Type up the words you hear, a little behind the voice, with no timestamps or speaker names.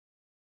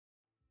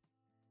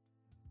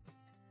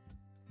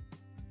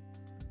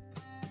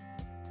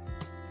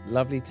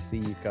Lovely to see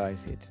you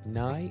guys here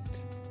tonight.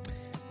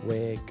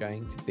 We're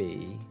going to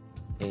be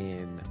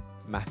in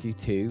Matthew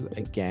 2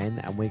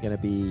 again, and we're going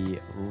to be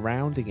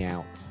rounding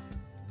out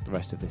the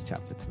rest of this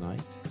chapter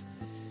tonight.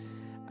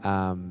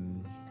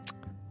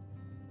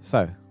 So,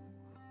 I'm going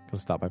to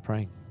start by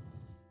praying.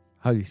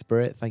 Holy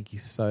Spirit, thank you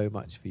so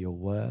much for your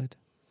word.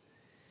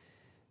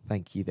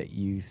 Thank you that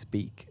you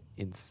speak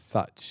in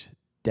such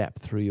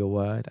depth through your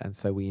word, and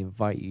so we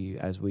invite you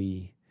as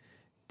we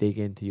dig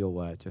into your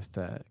word just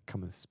to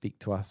come and speak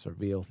to us,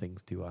 reveal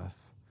things to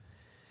us,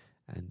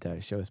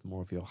 and show us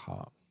more of your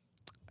heart.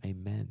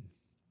 Amen.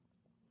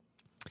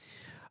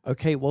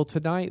 Okay, well,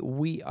 tonight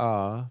we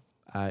are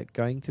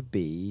going to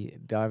be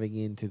diving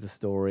into the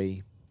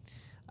story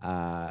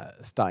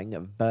starting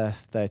at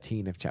verse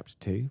 13 of chapter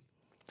 2,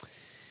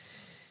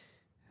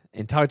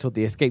 entitled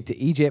The Escape to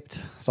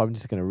Egypt. So I'm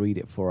just going to read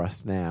it for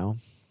us now.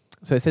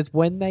 So it says,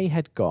 when they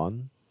had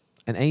gone,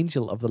 an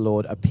angel of the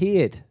Lord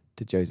appeared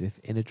to Joseph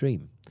in a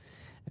dream.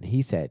 And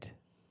he said,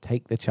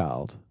 take the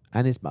child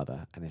and his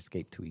mother and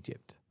escape to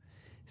Egypt.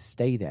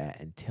 Stay there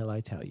until I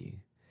tell you,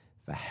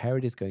 for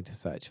Herod is going to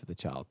search for the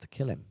child to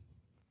kill him.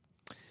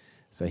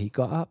 So he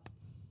got up,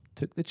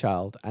 took the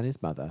child and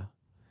his mother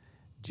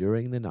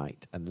during the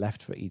night and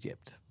left for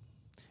Egypt,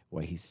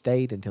 where he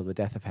stayed until the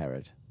death of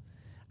Herod.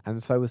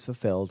 And so was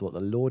fulfilled what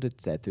the Lord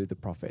had said through the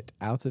prophet,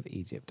 out of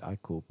Egypt I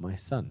called my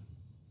son.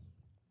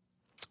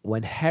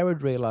 When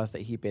Herod realized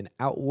that he'd been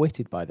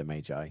outwitted by the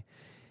Magi,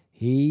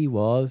 he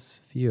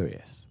was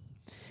furious,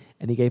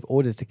 and he gave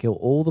orders to kill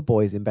all the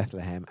boys in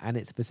Bethlehem and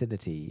its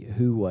vicinity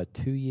who were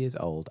 2 years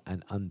old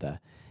and under,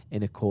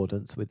 in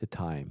accordance with the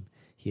time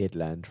he had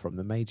learned from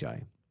the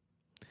Magi.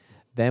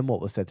 Then what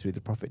was said through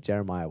the prophet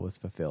Jeremiah was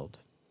fulfilled.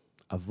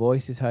 A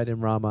voice is heard in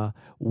Ramah,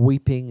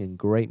 weeping in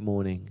great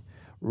mourning,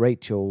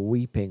 Rachel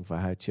weeping for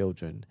her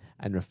children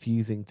and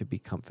refusing to be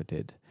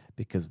comforted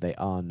because they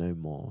are no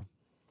more.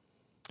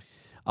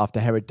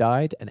 After Herod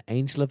died, an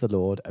angel of the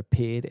Lord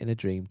appeared in a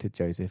dream to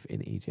Joseph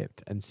in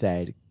Egypt and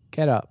said,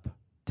 get up,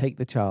 take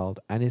the child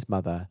and his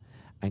mother,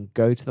 and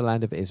go to the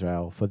land of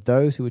Israel, for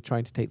those who were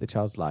trying to take the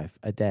child's life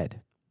are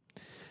dead.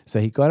 So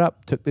he got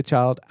up, took the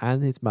child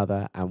and his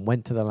mother, and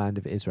went to the land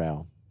of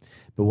Israel.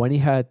 But when he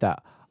heard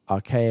that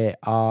Archelaus,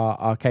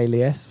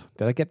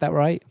 did I get that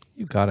right?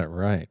 You got it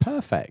right.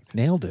 Perfect.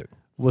 Nailed it.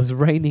 Was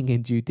reigning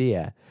in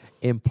Judea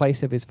in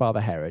place of his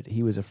father Herod,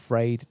 he was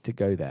afraid to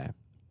go there.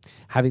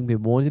 Having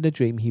been warned in a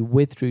dream, he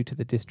withdrew to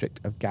the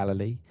district of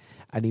Galilee,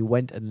 and he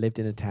went and lived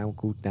in a town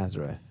called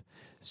Nazareth.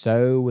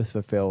 So was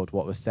fulfilled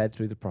what was said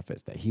through the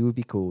prophets, that he would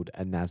be called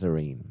a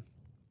Nazarene.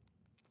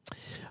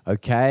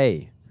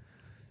 Okay.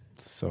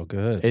 So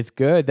good. It's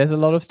good. There's a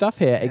lot of stuff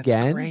here. That's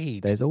Again,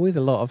 great. There's always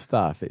a lot of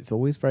stuff. It's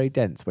always very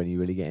dense when you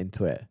really get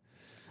into it.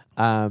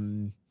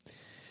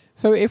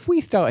 So if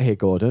we start here,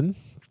 Gordon,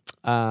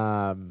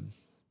 our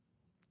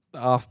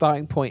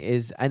starting point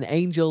is an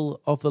angel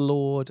of the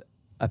Lord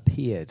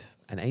appeared.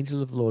 An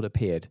angel of the Lord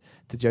appeared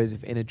to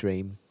Joseph in a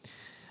dream.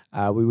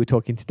 We were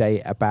talking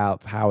today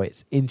about how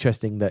it's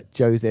interesting that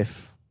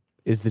Joseph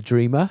is the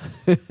dreamer.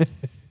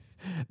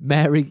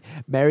 Mary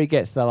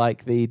gets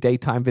the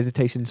daytime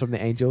visitations from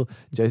the angel.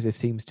 Joseph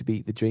seems to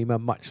be the dreamer,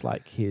 much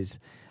like his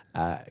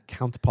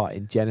counterpart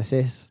in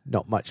Genesis.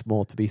 Not much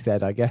more to be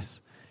said, I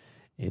guess,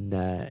 in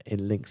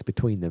links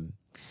between them.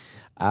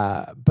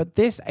 But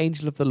this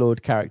angel of the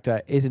Lord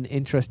character is an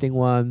interesting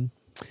one.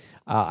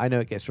 I know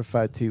it gets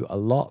referred to a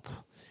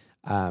lot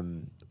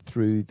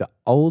through the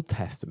Old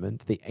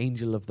Testament, the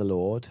angel of the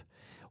Lord.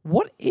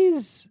 What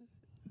is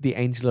the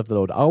angel of the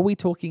Lord? Are we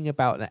talking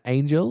about an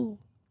angel?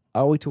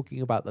 Are we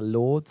talking about the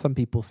Lord? Some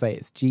people say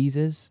it's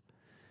Jesus.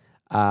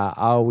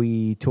 Are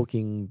we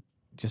talking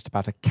just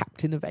about a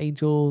captain of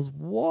angels?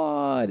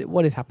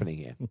 What is happening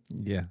here?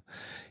 Yeah.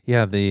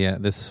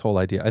 This whole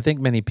idea. I think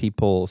many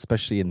people,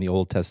 especially in the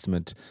Old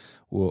Testament,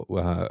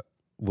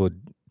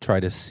 would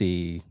try to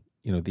see,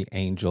 the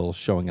angel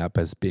showing up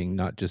as being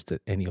not just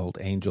any old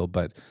angel,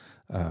 but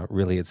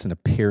really it's an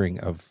appearing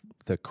of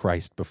the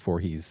Christ before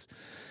he's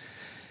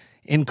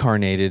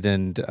incarnated.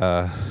 And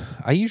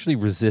I usually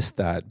resist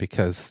that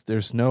because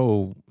there's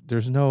no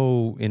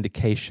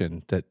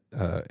indication that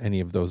any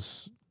of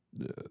those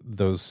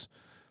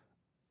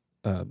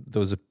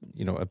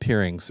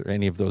appearings or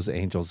any of those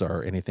angels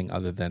are anything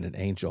other than an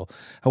angel.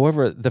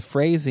 However, the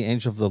phrase "the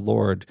angel of the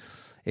Lord"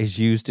 is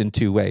used in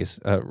two ways.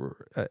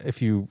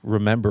 If you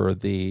remember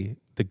the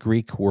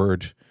Greek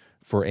word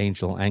for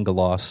angel,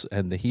 angelos,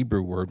 and the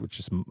Hebrew word, which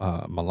is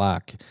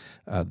malak,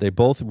 they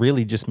both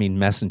really just mean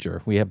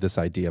messenger. We have this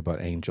idea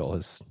about angel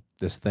as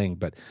this thing,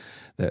 but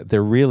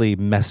they're really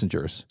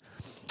messengers.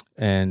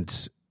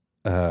 And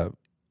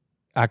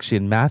actually,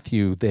 in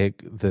Matthew,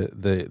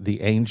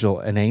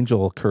 an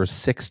angel occurs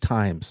 6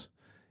 times,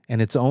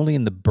 and it's only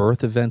in the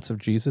birth events of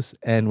Jesus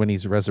and when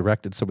he's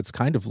resurrected. So it's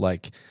kind of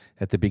like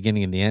at the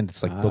beginning and the end.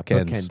 It's like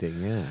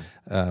bookending,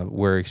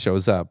 where he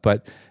shows up.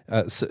 But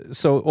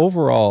so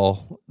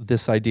overall,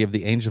 this idea of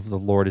the angel of the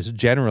Lord is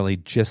generally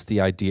just the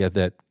idea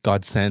that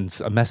God sends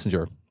a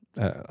messenger.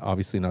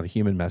 Obviously, not a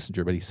human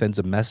messenger, but he sends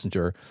a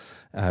messenger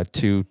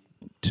to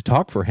to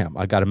talk for him.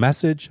 I got a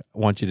message. I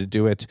want you to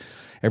do it.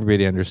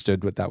 Everybody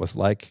understood what that was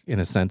like, in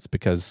a sense,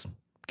 because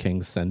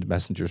kings send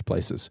messengers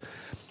places.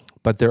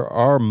 But there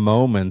are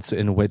moments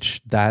in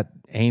which that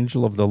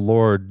angel of the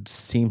Lord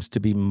seems to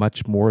be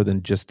much more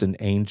than just an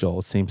angel.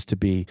 It seems to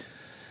be,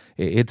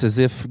 it's as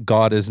if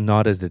God is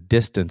not at a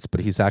distance,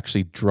 but he's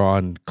actually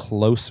drawn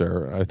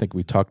closer. I think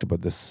we talked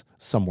about this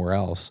somewhere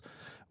else,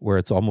 where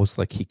it's almost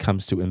like he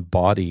comes to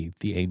embody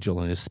the angel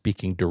and is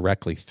speaking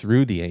directly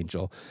through the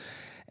angel.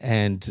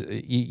 And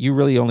you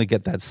really only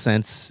get that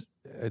sense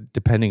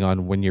depending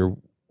on when you're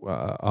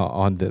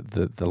on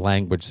the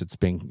language that's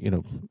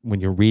being, when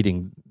you're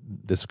reading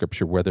the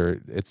scripture,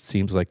 whether it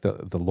seems like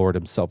the Lord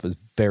himself is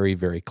very,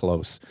 very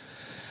close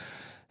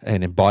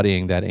and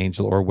embodying that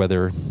angel, or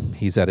whether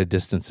he's at a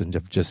distance and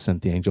have just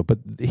sent the angel. But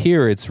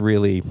here it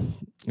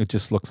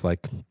just looks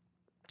like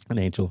an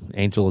angel.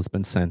 Angel has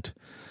been sent.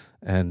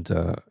 And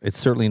it's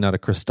certainly not a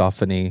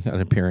Christophany, an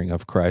appearing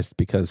of Christ,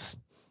 because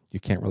you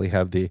can't really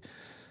have the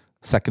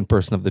second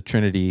person of the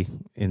Trinity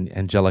in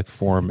angelic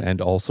form and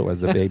also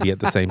as a baby at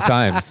the same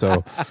time.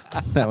 So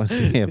that would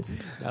be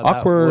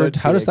awkward.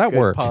 How does that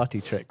work? Party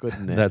trick,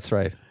 wouldn't it? That's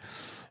right.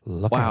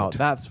 Look out.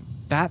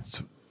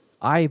 That's.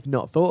 I've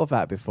not thought of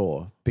that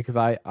before, because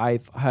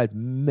I've heard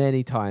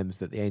many times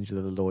that the angel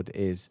of the Lord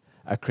is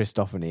a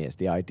Christophany. It's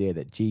the idea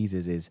that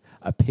Jesus is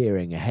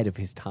appearing ahead of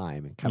his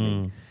time and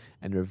coming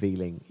and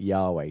revealing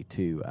Yahweh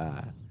to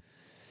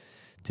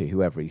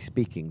whoever he's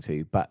speaking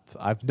to. But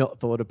I've not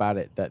thought about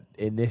it that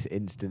in this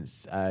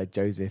instance,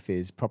 Joseph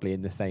is probably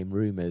in the same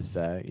room as,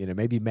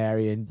 maybe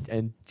Mary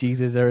and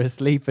Jesus are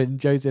asleep and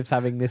Joseph's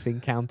having this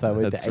encounter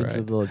with the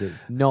angel of the Lord.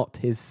 It's not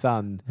his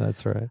son.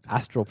 That's right.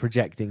 Astral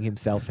projecting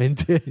himself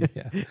into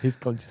his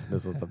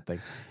consciousness or something.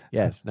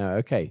 Yes. No.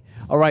 Okay.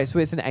 All right. So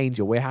it's an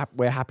angel. We're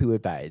happy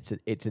with that.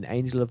 It's an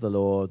angel of the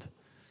Lord,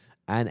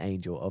 an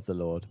angel of the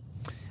Lord.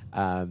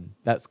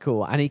 That's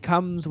cool. And he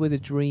comes with a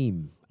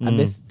dream. And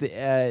this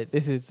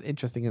is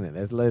interesting, isn't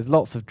it? There's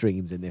lots of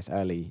dreams in this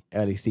early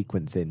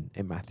sequence in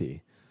Matthew.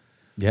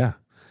 Yeah.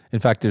 In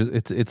fact,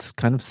 it's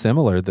kind of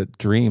similar that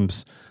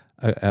dreams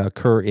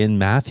occur in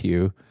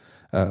Matthew.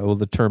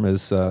 The term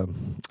is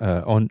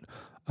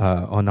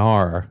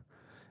onar,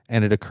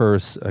 and it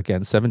occurs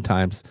again 7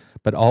 times,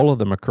 but all of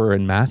them occur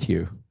in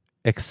Matthew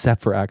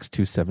except for Acts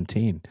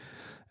 2:17.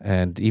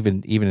 And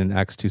even in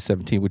Acts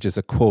 2:17, which is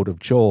a quote of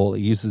Joel,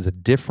 it uses a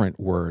different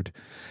word.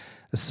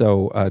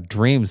 So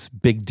dreams,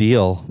 big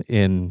deal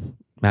in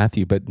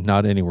Matthew, but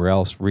not anywhere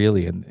else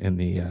really in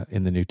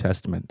the New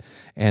Testament.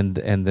 And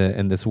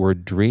this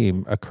word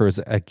dream occurs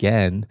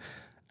again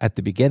at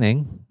the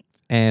beginning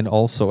and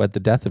also at the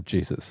death of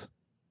Jesus.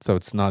 So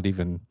it's not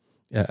even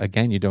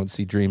again, you don't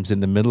see dreams in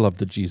the middle of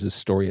the Jesus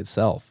story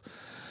itself.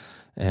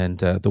 And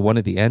the one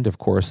at the end, of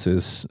course,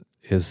 is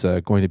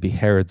going to be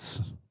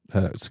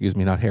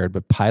not Herod,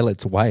 but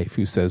Pilate's wife,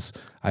 who says,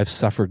 I've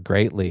suffered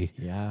greatly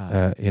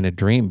in a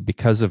dream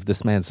because of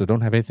this man, so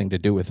don't have anything to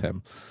do with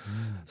him.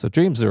 So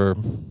dreams were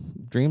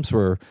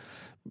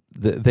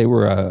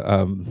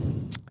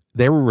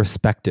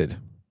respected.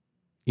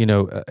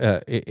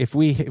 If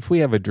we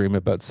have a dream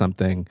about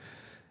something,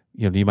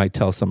 you might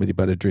tell somebody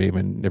about a dream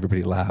and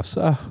everybody laughs.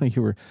 Oh,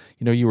 you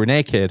were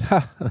naked.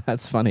 Ha,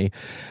 that's funny.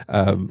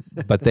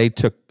 But they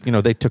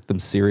took them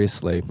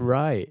seriously.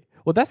 Right.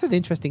 Well, that's an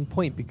interesting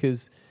point,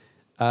 because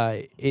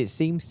it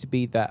seems to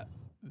be that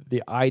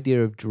the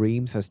idea of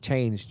dreams has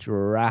changed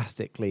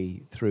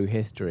drastically through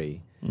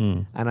history.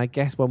 And I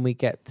guess when we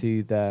get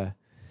to the,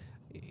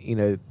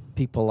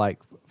 people like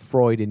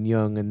Freud and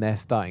Jung, and they're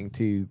starting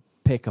to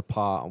pick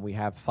apart, and we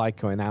have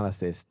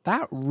psychoanalysis,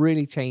 that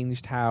really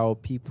changed how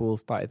people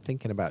started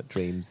thinking about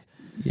dreams.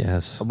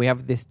 Yes. And we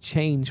have this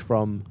change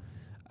from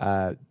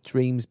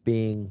dreams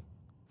being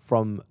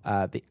from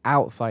the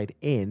outside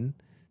in,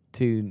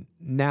 to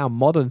now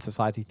modern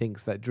society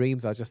thinks that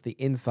dreams are just the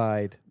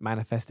inside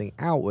manifesting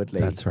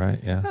outwardly. That's right,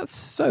 yeah. That's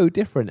so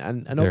different.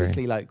 And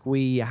obviously, like,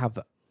 we have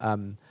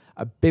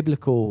a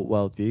biblical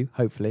worldview,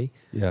 hopefully.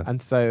 Yeah.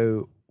 And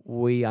so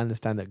we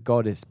understand that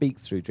God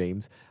speaks through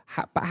dreams.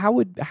 But how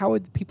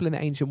would people in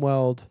the ancient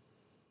world,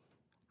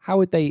 how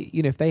would they,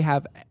 if they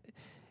have,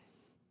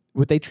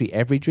 would they treat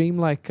every dream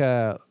like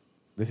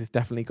this is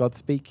definitely God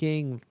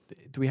speaking?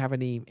 Do we have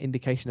any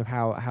indication of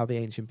how the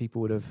ancient people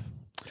would have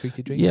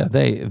treated dreams? Yeah,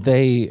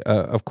 they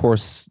of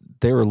course,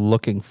 they were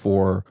looking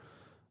for,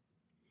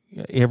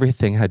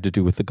 everything had to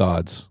do with the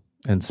gods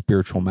and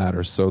spiritual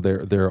matters. So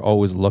they're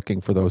always looking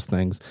for those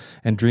things.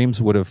 And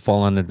dreams would have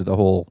fallen into the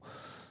whole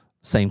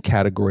same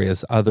category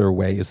as other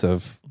ways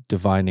of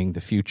divining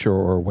the future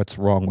or what's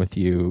wrong with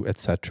you,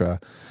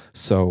 etc.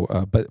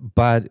 So,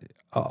 but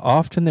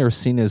often they're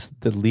seen as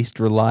the least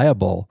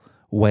reliable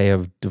way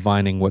of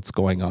divining what's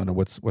going on and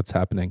what's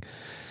happening.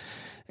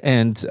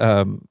 And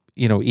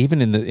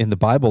even in the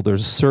Bible,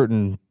 there's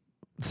certain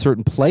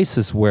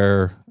places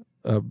where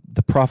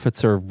the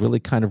prophets are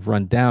really kind of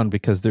run down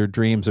because their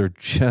dreams are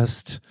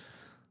just,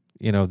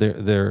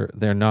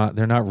 they're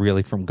not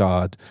really from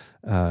God.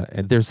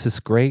 And there's this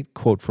great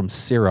quote from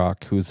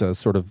Sirach, who's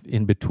sort of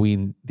in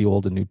between the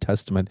Old and New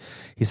Testament.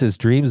 He says,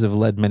 "Dreams have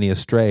led many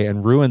astray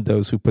and ruined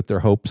those who put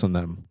their hopes on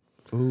them.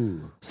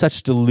 Ooh.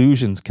 Such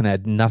delusions can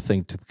add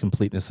nothing to the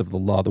completeness of the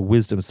law. The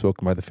wisdom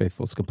spoken by the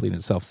faithful is complete in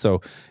itself."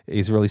 So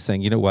he's really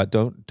saying, you know what?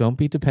 Don't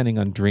be depending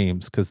on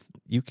dreams, because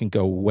you can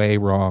go way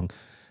wrong.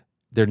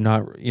 They're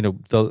not,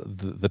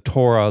 the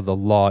Torah, the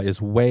law,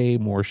 is way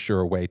more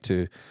sure way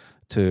to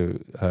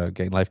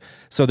gain life.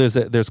 So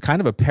there's kind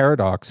of a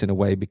paradox in a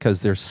way,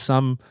 because there's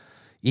some,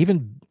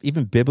 even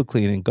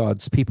biblically and in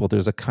God's people,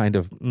 there's a kind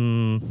of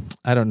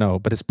I don't know,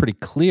 but it's pretty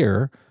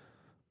clear.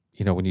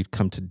 When you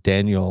come to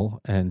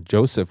Daniel and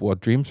Joseph, well,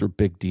 dreams were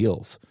big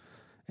deals,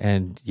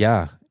 and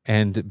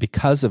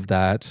because of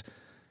that,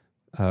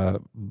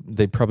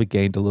 they probably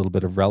gained a little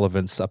bit of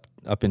relevance up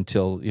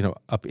until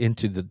up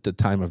into the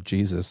time of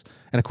Jesus,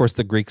 and of course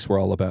the Greeks were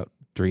all about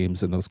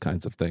dreams and those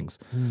kinds of things.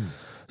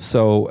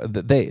 So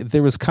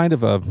there was kind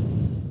of a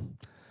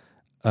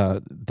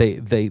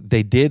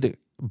they did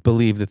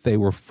believe that they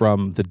were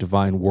from the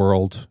divine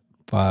world,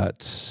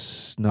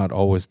 but not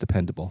always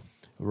dependable.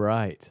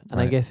 Right.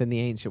 And I guess in the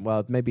ancient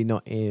world, maybe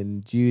not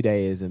in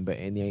Judaism, but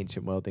in the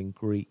ancient world, in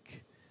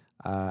Greek,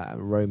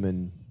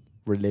 Roman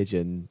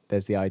religion,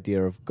 there's the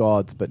idea of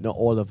gods, but not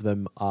all of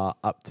them are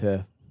up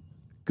to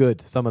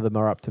good. Some of them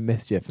are up to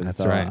mischief. And That's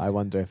so right. I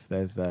wonder if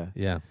there's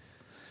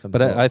some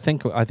But I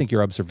think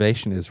your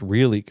observation is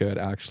really good,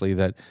 actually,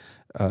 that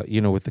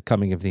with the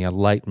coming of the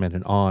Enlightenment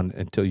and on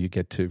until you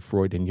get to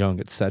Freud and Jung,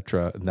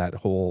 etc., and that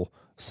whole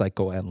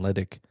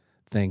psychoanalytic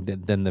thing,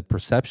 then the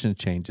perception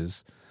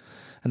changes.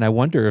 And I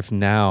wonder if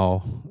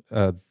now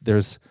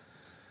there's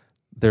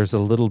a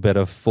little bit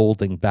of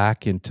folding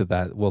back into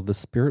that. Well, the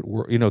spirit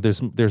world,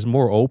 there's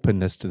more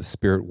openness to the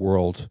spirit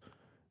world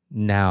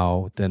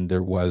now than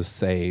there was,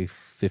 say,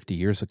 50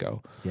 years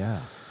ago.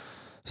 Yeah.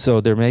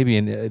 So there may be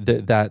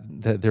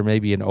there may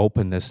be an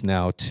openness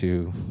now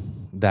to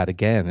that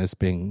again as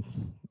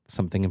being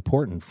something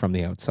important from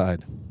the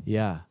outside.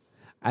 Yeah.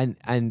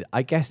 And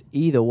I guess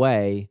either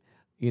way,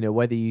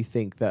 whether you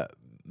think that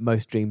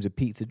most dreams are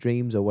pizza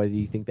dreams or whether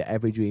you think that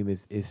every dream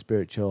is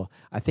spiritual,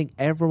 I think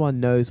everyone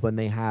knows when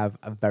they have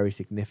a very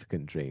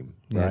significant dream,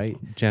 right?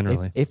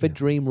 Generally. If a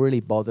dream really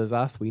bothers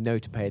us, we know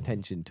to pay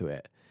attention to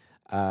it.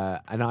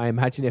 And I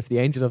imagine if the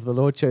angel of the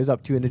Lord shows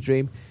up to you in a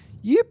dream,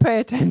 you pay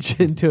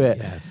attention to it.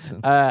 Yes.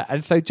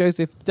 And so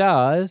Joseph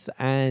does,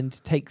 and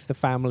takes the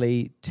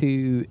family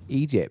to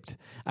Egypt.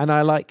 And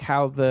I like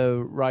how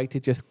the writer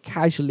just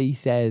casually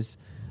says,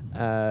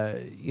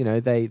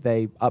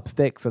 they up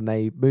sticks and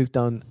they moved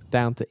on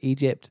down to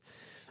Egypt.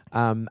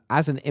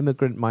 As an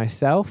immigrant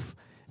myself,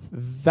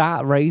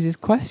 that raises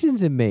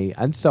questions in me.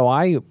 And so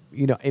I,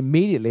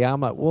 immediately I'm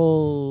like,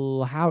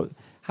 well, how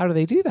do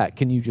they do that?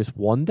 Can you just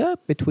wander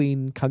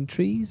between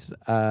countries?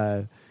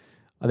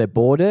 Are there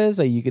borders?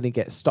 Are you going to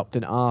get stopped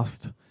and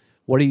asked,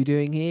 what are you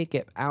doing here?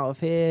 Get out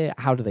of here.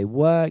 How do they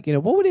work?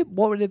 What would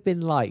it have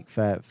been like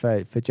for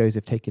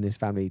Joseph taking his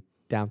family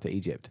down to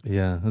Egypt?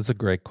 Yeah, that's a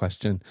great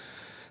question.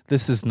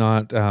 This is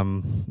not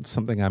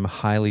something I'm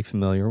highly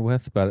familiar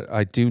with, but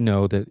I do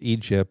know that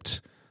Egypt,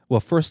 well,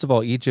 first of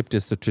all, Egypt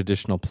is the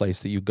traditional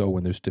place that you go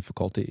when there's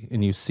difficulty.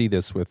 And you see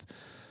this with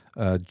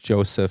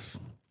Joseph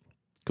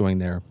going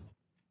there.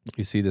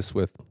 You see this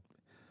with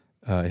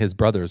his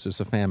brothers.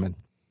 There's a famine.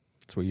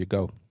 That's where you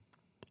go.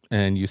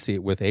 And you see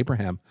it with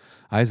Abraham,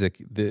 Isaac.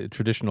 The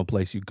traditional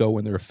place you go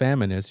when there a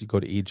famine is, you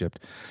go to Egypt.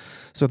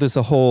 So there's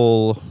a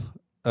whole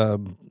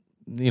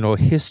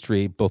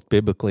history, both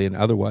biblically and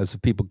otherwise,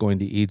 of people going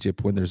to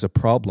Egypt when there's a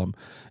problem.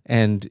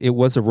 And it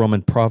was a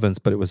Roman province,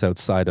 but it was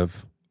outside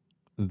of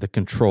the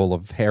control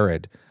of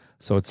Herod.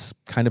 So it's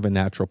kind of a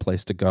natural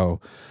place to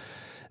go.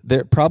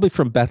 They're probably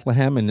from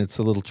Bethlehem, and it's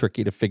a little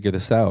tricky to figure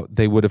this out.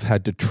 They would have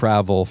had to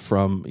travel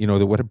from, they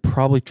would have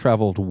probably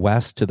traveled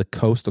west to the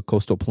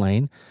coastal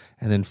plain,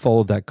 and then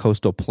followed that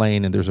coastal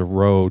plain, and there's a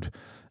road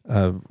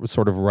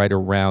sort of right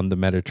around the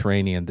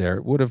Mediterranean there.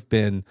 It would have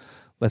been,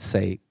 let's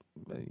say,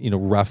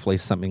 roughly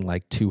something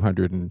like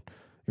 200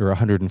 or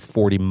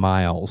 140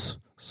 miles,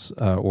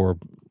 or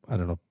I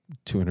don't know,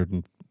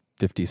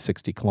 250,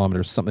 60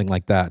 kilometers, something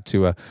like that,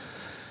 to a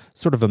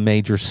sort of a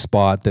major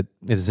spot that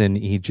is in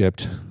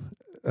Egypt.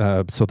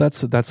 So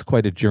that's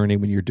quite a journey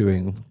when you're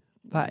doing.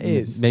 That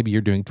is. Maybe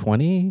you're doing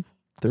 20,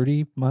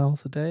 30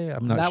 miles a day.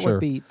 I'm not sure.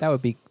 That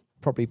would be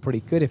probably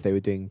pretty good if they were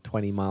doing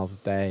 20 miles a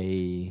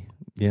day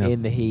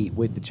in the heat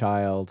with the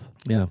child.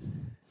 Yeah.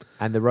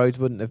 And the roads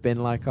wouldn't have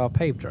been like our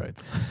paved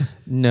roads.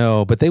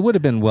 No, but they would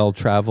have been well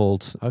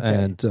traveled. Okay.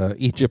 And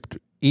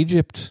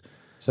Egypt.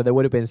 So there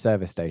would have been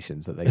service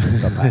stations that they could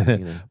stop at.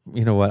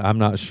 You know what? I'm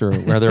not sure.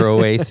 Whether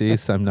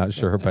oases, I'm not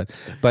sure.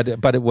 But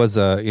it was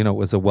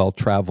a well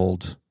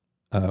traveled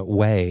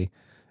way,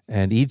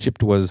 and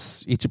Egypt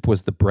was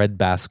the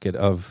breadbasket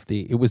of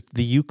the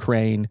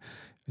Ukraine.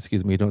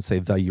 Excuse me, don't say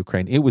the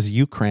Ukraine. It was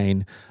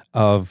Ukraine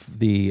of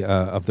the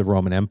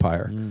Roman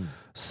Empire.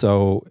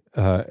 So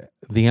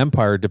the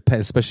empire,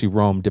 especially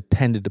Rome,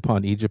 depended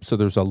upon Egypt. So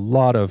there's a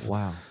lot of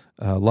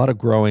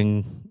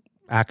growing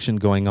action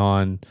going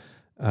on,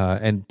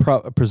 and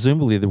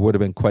presumably there would have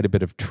been quite a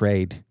bit of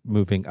trade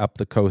moving up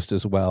the coast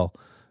as well,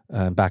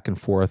 back and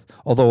forth.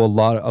 Although a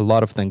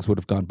lot of things would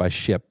have gone by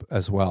ship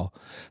as well.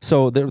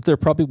 So there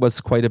probably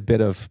was quite a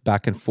bit of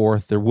back and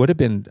forth. There would have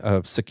been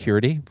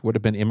security, would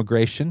have been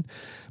immigration,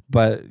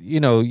 but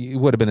it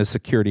would have been a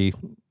security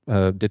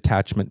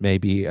detachment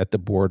maybe at the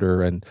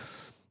border, and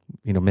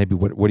maybe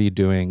what are you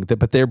doing?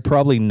 But they're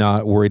probably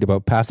not worried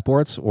about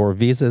passports or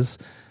visas,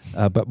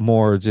 but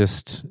more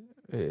just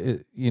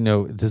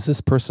does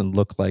this person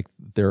look like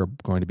they're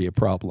going to be a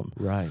problem?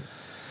 Right.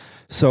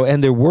 So,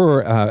 and there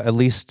were at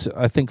least,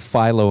 I think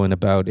Philo in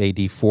about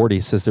AD 40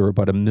 says there were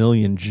about 1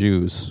 million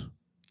Jews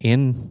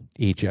in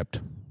Egypt.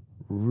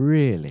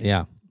 Really?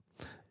 Yeah.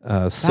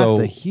 So that's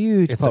a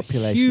huge population.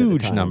 It's a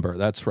huge number.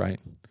 That's right.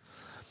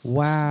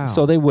 Wow.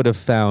 So they would have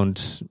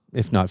found,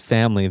 if not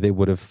family, they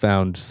would have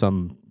found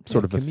some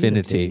sort of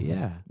community, affinity.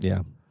 Yeah.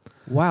 Yeah.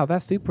 Wow,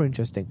 that's super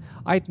interesting.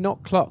 I'd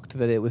not clocked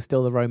that it was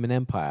still the Roman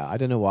Empire. I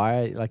don't know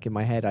why. Like in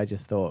my head, I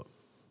just thought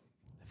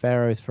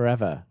Pharaohs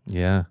forever.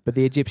 Yeah. But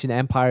the Egyptian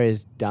Empire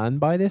is done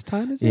by this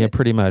time, is it? Yeah,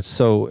 pretty much.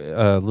 So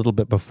a little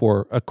bit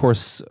before, of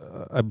course,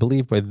 I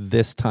believe by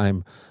this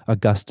time,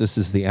 Augustus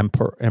is the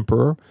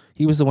emperor.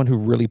 He was the one who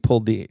really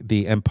pulled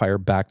the empire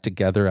back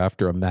together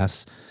after a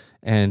mess.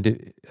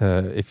 And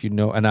if you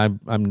know, and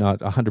I'm not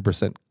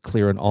 100%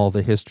 clear on all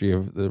the history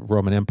of the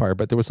Roman Empire,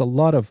 but there was a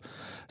lot of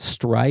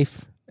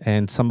strife,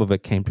 and some of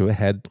it came to a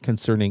head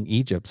concerning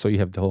Egypt. So you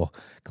have the whole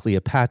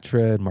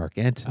Cleopatra and Mark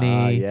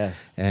Antony,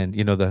 yes, and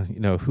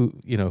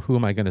who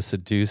am I going to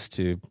seduce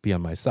to be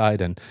on my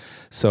side? And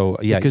so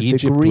because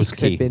Egypt the Greeks was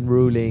key. had been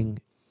ruling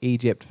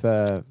Egypt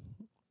for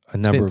a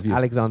number since of years.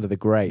 Alexander the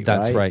Great.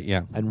 That's right? right.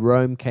 Yeah, and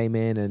Rome came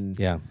in and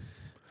yeah.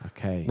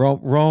 Okay.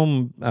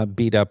 Rome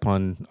beat up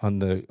on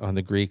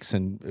the Greeks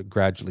and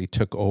gradually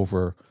took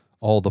over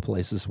all the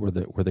places where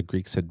the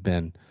Greeks had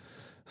been,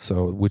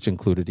 so which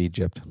included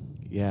Egypt.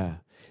 Yeah.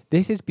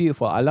 This is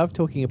beautiful. I love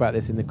talking about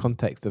this in the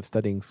context of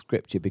studying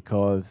scripture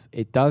because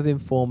it does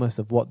inform us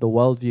of what the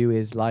worldview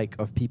is like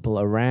of people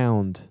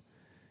around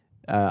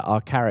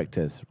our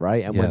characters,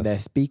 right? And when they're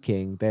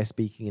speaking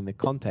in the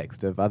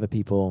context of other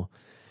people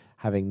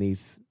having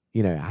these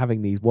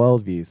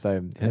worldviews.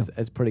 So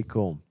it's pretty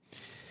cool.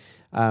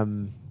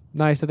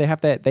 Nice. So they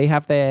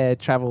have their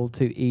travel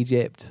to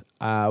Egypt.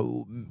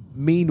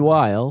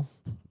 Meanwhile,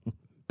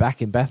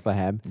 back in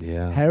Bethlehem,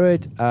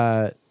 Herod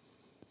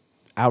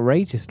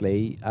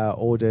outrageously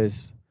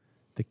orders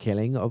the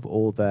killing of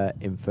all the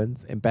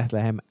infants in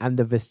Bethlehem and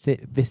the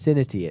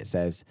vicinity. It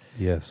says.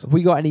 Yes. Have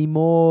we got any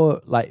more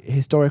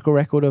historical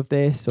record of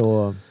this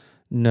or?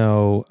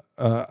 No.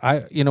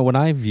 When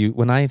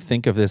I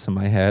think of this in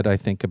my head, I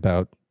think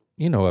about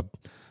a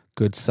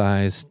good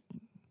sized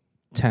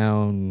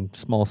town,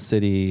 small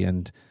city,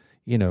 and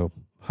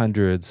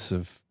hundreds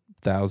of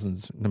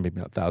thousands, maybe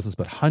not thousands,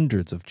 but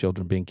hundreds of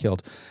children being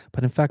killed.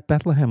 But in fact,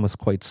 Bethlehem was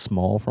quite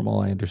small from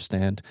all I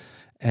understand,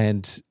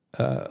 and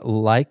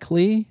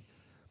likely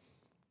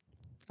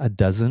a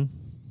dozen.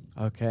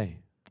 Okay.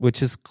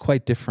 Which is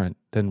quite different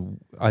than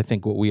I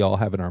think what we all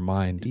have in our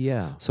mind.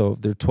 Yeah. So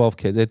there are 12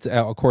 kids. It's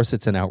of course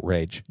it's an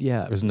outrage.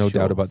 Yeah. There's no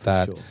doubt about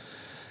that. Sure.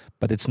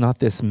 But it's not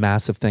this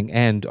massive thing,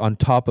 and on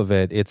top of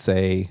it, it's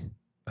a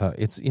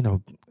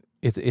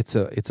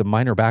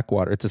minor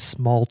backwater. It's a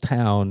small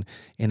town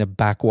in a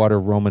backwater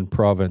Roman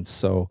province,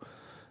 so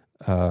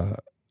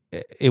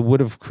it would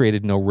have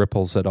created no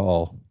ripples at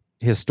all,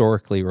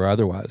 historically or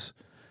otherwise.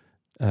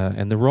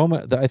 And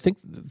I think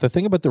the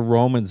thing about the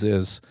Romans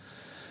is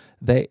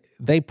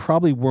they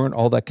probably weren't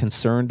all that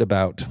concerned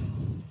about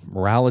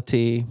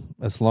morality,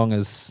 as long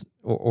as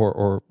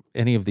or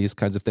any of these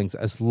kinds of things,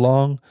 as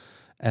long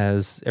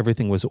as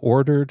everything was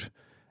ordered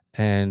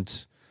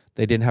and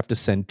they didn't have to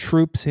send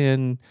troops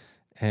in,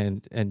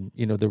 and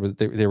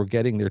they were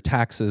getting their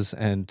taxes,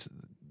 and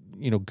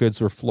goods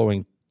were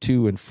flowing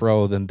to and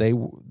fro. Then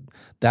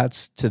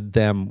that's to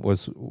them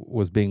was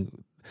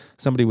being,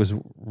 somebody was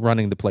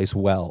running the place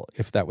well,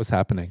 if that was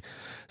happening.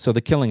 So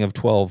the killing of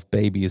 12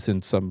 babies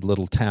in some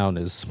little town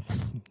is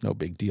no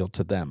big deal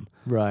to them.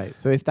 Right.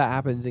 So if that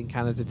happens in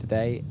Canada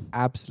today,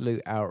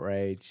 absolute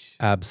outrage.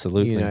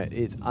 Absolutely.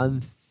 It's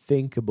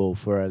unthinkable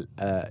for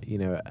a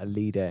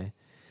leader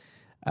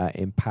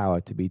in power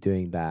to be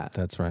doing that.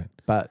 That's right.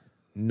 But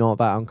not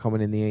that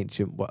uncommon in the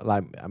ancient world.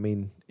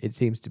 It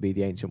seems to be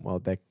the ancient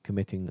world. They're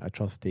committing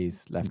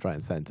atrocities left, right,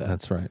 and center.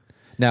 That's right.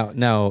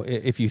 Now,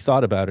 if you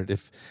thought about it,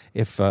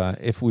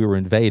 if we were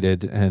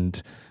invaded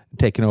and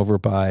taken over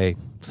by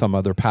some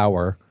other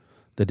power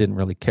that didn't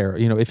really care,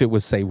 if it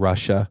was, say,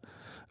 Russia,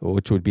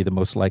 which would be the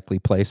most likely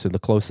place or the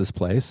closest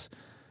place,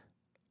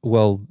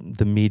 well,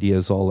 the media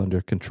is all under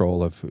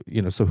control of,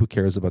 so who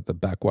cares about the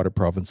backwater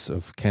province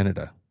of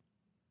Canada?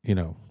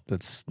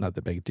 That's not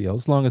the big deal.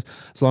 As long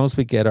as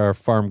we get our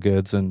farm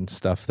goods and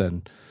stuff,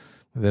 then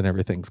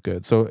everything's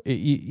good. So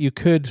you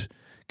could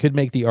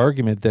make the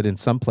argument that in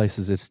some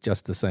places it's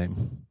just the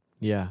same.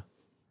 Yeah.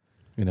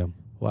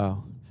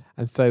 Wow.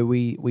 And so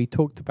we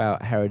talked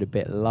about Herod a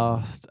bit in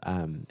last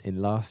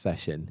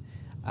session.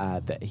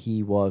 that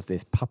he was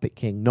this puppet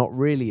king, not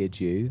really a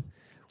Jew.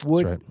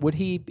 Would right. would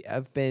he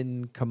have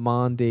been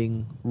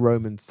commanding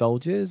Roman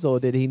soldiers, or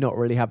did he not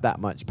really have that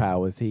much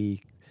power?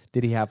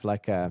 Did he have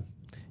like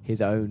his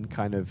own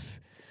kind of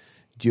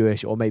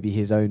Jewish, or maybe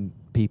his own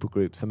people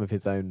group, some of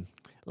his own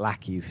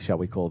lackeys, shall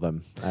we call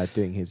them,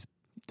 doing his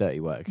dirty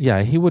work?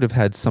 Yeah, he would have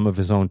had some of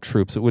his own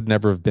troops. It would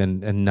never have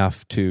been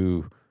enough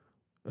to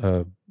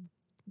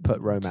put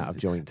Rome out of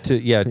joint.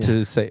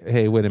 To say,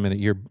 hey, wait a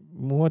minute,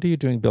 what are you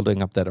doing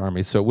building up that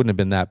army? So it wouldn't have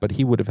been that, but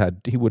he would have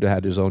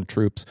had his own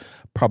troops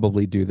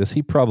probably do this.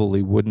 He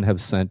probably wouldn't have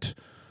sent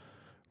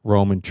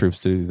Roman troops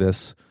to do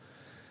this.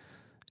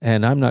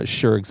 And I'm not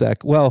sure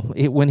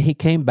when he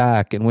came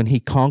back and when he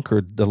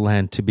conquered the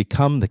land to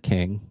become the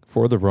king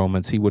for the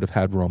Romans, he would have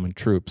had Roman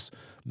troops.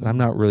 But I'm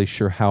not really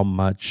sure how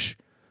much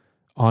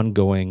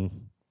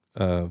ongoing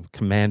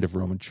command of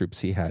Roman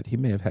troops he had. He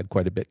may have had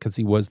quite a bit because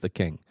he was the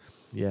king.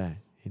 Yeah,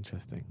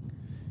 interesting.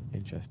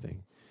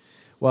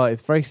 Well,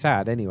 it's very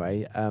sad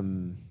anyway,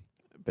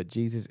 but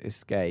Jesus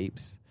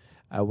escapes.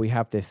 We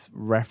have this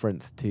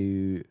reference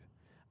to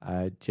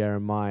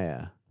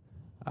Jeremiah,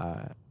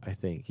 I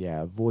think.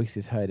 Yeah, a voice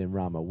is heard in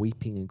Ramah,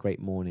 weeping in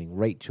great mourning,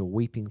 Rachel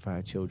weeping for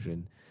her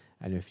children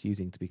and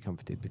refusing to be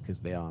comforted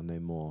because they are no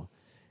more.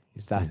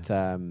 Is that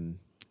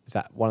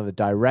one of the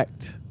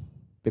direct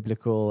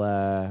biblical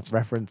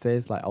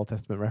references, like Old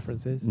Testament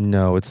references?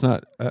 No, it's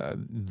not.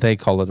 They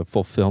call it a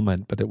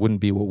fulfillment, but it wouldn't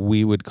be what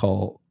we would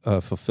call a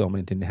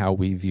fulfillment in how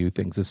we view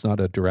things. It's not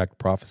a direct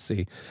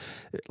prophecy.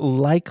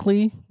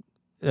 Likely,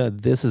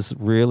 this is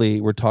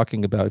really, we're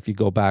talking about, if you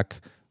go back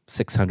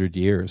 600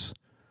 years,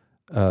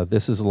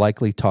 this is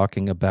likely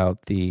talking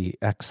about the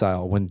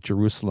exile when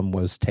Jerusalem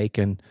was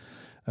taken,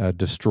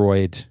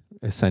 destroyed,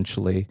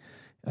 essentially,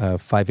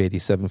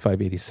 587,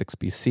 586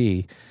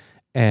 BC.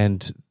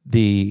 And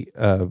the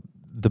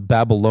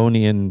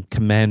Babylonian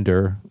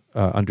commander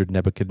under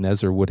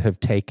Nebuchadnezzar would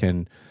have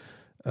taken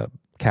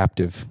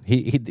captive.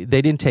 They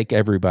didn't take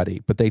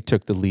everybody, but they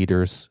took the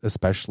leaders,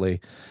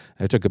 especially.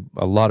 They took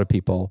a lot of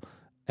people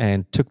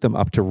and took them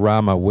up to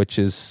Ramah, which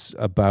is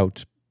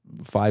about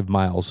 5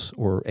 miles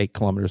or 8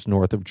 kilometers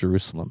north of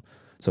Jerusalem.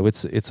 So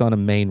it's on a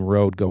main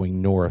road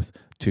going north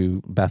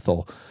to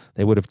Bethel.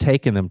 They would have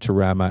taken them to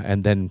Ramah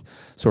and then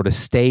sort of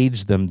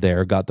staged them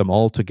there, got them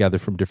all together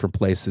from different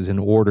places in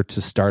order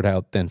to start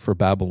out then for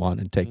Babylon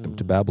and take them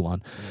to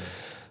Babylon.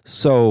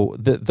 So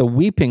the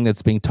weeping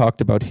that's being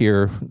talked about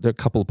here, there are a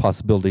couple of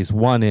possibilities.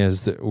 One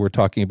is that we're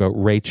talking about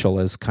Rachel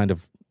as kind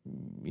of,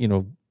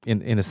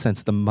 in a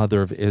sense, the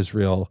mother of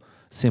Israel,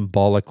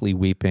 symbolically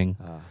weeping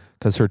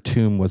because her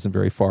tomb wasn't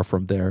very far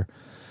from there.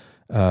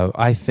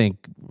 I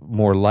think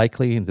more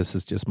likely, and this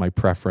is just my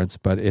preference,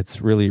 but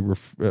it's really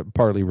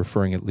partly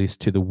referring at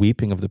least to the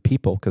weeping of the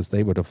people because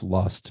they would have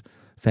lost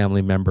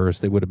family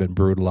members, they would have been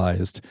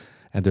brutalized,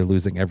 and they're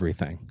losing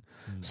everything.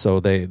 So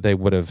they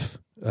would have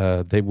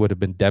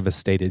been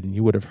devastated, and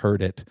you would have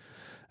heard it.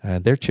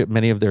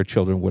 Many of their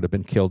children would have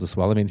been killed as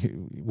well. I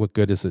mean, what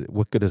good is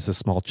a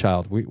small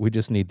child? We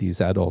just need these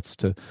adults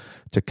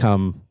to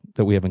come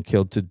that we haven't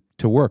killed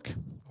to work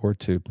or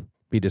to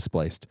be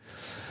displaced.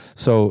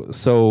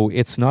 So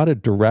it's not a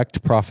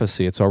direct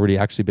prophecy. It's already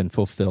actually been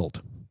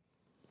fulfilled.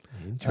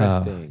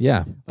 Interesting.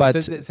 Yeah.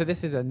 But so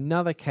this is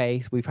another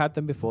case. We've had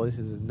them before. This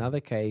is another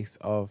case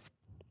of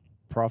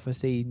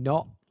prophecy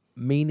not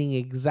meaning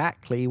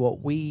exactly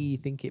what we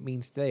think it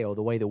means today or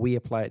the way that we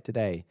apply it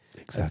today.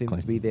 Exactly. There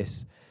seems to be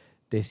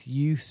this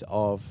use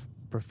of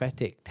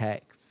prophetic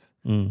texts,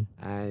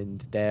 and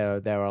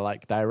there are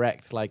like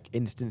direct like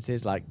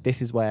instances like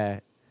this is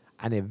where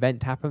an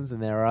event happens,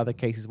 and there are other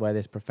cases where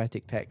this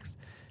prophetic text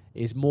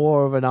is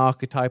more of an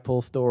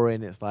archetypal story,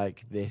 and it's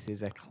like this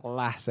is a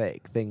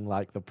classic thing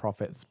like the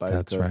prophet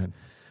spoke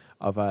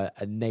of a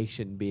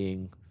nation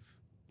being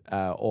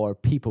or a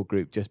people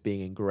group just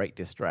being in great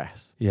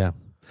distress. Yeah.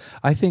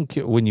 I think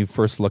when you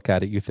first look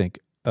at it, you think,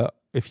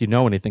 if you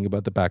know anything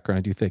about the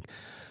background, you think,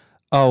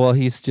 oh, well,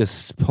 he's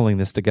just pulling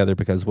this together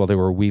because, well, they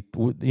were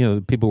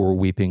people were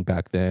weeping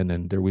back then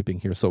and they're weeping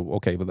here. So,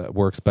 okay, well, that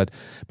works. But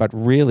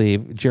really,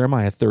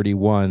 Jeremiah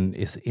 31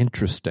 is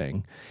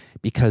interesting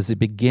because it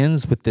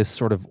begins with this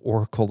sort of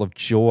oracle of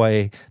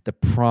joy, the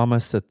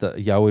promise that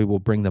the Yahweh will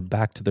bring them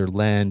back to their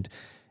land.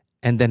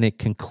 And then it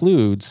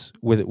concludes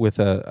with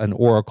an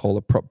oracle,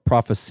 a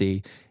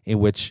prophecy in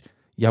which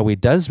Yahweh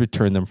does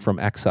return them from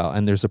exile,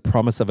 and there's a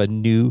promise of a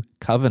new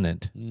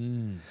covenant.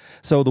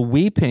 So the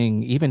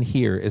weeping, even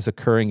here, is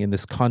occurring in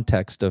this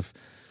context of,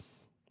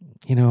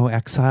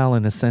 exile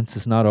in a sense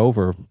is not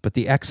over, but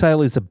the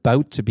exile is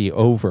about to be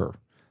over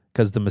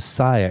because the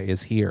Messiah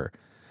is here.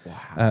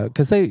 Wow.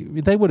 Because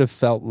they would have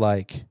felt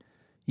like,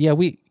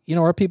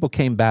 our people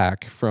came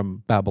back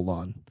from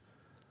Babylon,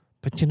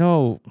 but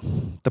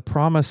the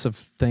promise of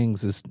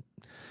things is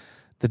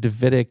the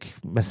Davidic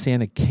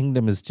Messianic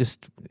kingdom is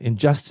just,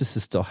 injustice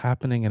is still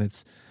happening, and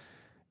it's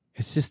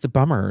just a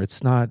bummer.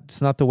 It's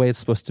not the way it's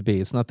supposed to be.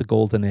 It's not the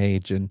golden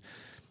age, and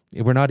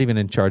we're not even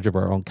in charge of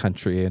our own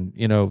country. And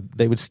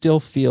they would still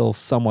feel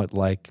somewhat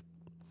like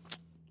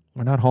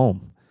we're not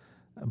home,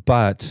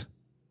 but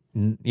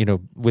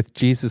with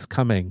Jesus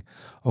coming,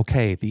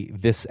 okay,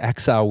 this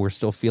exile we're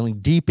still feeling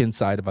deep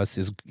inside of us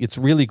it's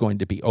really going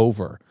to be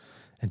over.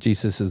 And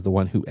Jesus is the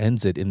one who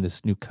ends it in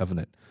this new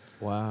covenant.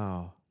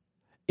 Wow.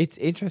 It's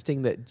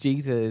interesting that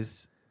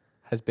Jesus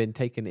has been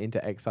taken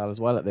into exile as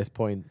well at this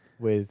point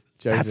with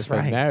Joseph That's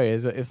right. and Mary.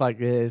 It's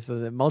like it's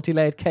a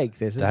multi-layered cake,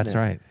 this, isn't That's it?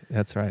 right.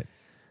 That's right.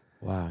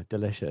 Wow,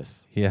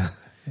 delicious. Yeah.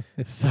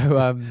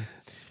 So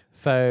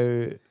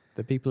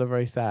the people are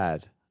very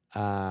sad.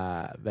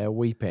 They're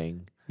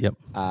weeping. Yep.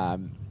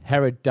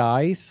 Herod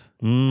dies.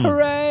 Mm.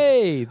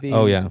 Hooray!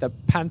 Yeah. The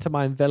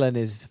pantomime villain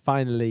is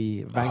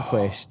finally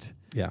vanquished.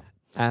 Yeah.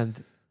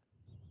 And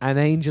an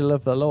angel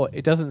of the Lord.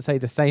 It doesn't say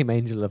the same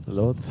angel of the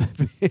Lord. So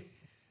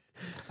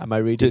am I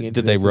reading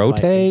into Did they this?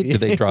 rotate? Did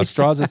they draw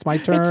straws? It's my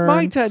turn. It's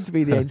my turn to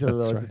be the angel of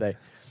the That's Lord right. today.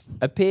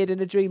 Appeared in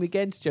a dream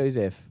again to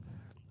Joseph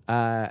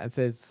and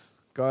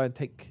says, go and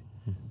take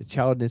the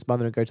child and his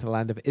mother and go to the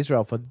land of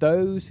Israel. For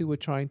those who were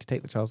trying to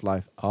take the child's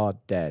life are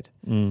dead.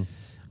 Mm.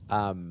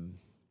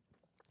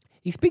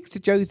 He speaks to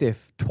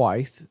Joseph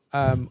twice.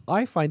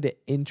 I find it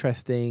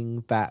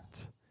interesting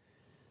that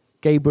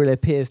Gabriel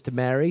appears to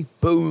Mary.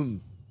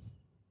 Boom.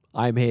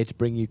 I'm here to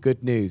bring you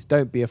good news.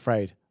 Don't be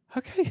afraid.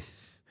 Okay.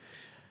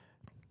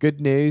 Good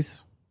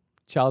news.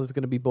 Child is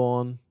going to be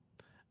born,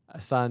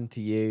 a son to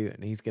you,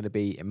 and he's going to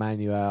be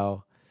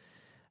Emmanuel.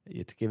 You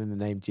have to give him the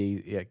name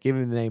Jesus. Yeah, give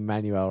him the name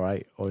Emmanuel,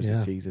 right? Or is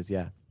it Jesus?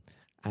 Yeah.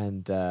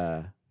 And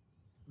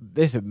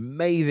this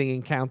amazing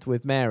encounter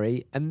with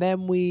Mary, and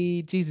then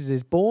Jesus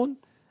is born,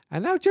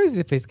 and now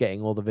Joseph is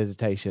getting all the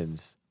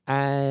visitations,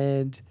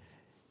 and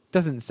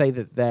doesn't say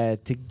that they're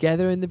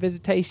together in the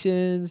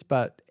visitations,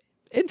 but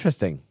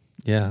interesting.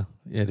 Yeah,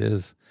 it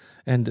is.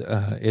 And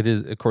it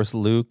is, of course,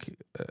 Luke,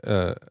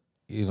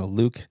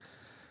 Luke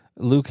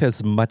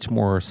has much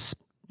more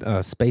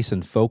space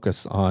and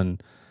focus on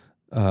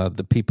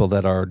the people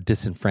that are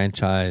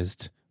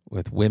disenfranchised,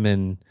 with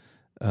women.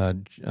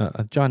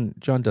 John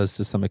does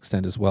to some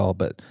extent as well,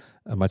 but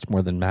much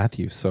more than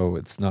Matthew. So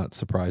it's not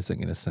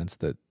surprising in a sense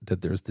that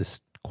there's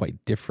this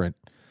quite different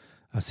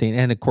scene.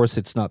 And of course,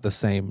 it's not the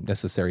same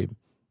necessary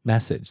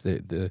message.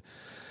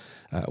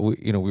 We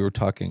were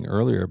talking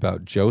earlier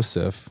about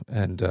Joseph,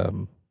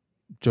 and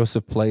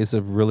Joseph plays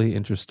a really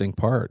interesting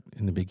part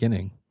in the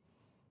beginning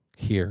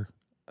here,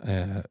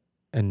 and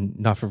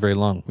not for very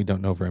long. We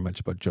don't know very much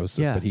about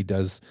Joseph, but he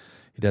does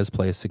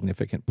play a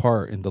significant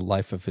part in the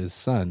life of his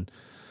son.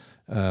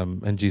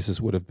 And Jesus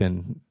would have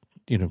been,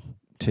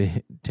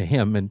 to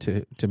him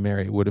and to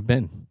Mary would have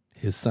been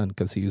his son,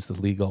 because he was the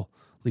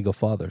legal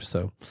father.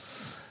 So,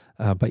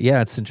 but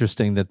yeah, it's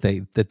interesting that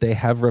they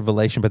have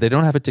revelation, but they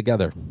don't have it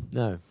together.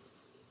 No.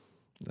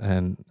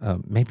 And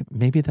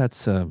maybe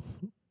that's a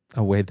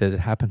way that it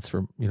happens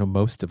for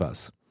most of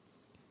us.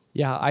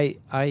 Yeah,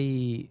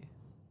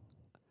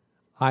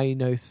 I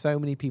know so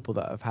many people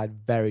that have had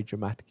very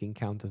dramatic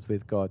encounters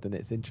with God, and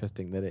it's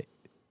interesting that it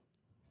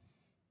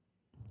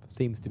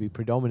seems to be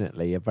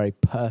predominantly a very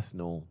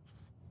personal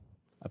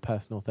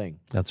thing.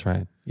 That's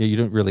right. Yeah, you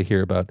don't really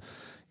hear about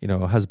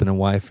a husband and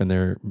wife, and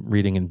they're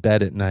reading in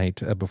bed at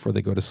night before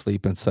they go to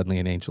sleep, and suddenly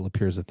an angel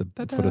appears at the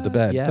foot of the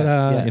bed. Yeah,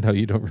 Ta-da! yeah.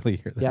 You don't really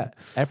hear that. Yeah,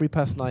 every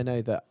person I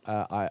know that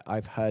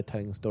I've heard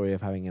telling the story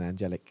of having an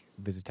angelic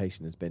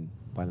visitation has been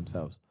by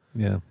themselves.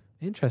 Yeah.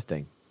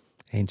 Interesting.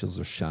 Angels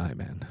are shy,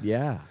 man.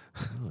 Yeah.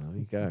 Oh, there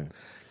you go.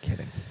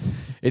 Kidding.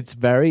 It's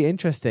very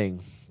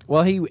interesting.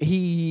 Well,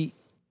 he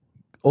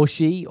or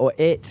she or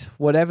it,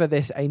 whatever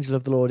this angel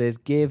of the Lord is,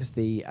 gives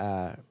the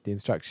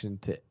instruction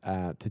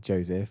to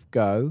Joseph,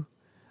 go.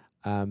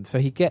 So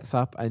he gets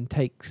up and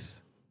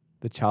takes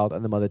the child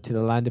and the mother to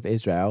the land of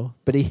Israel,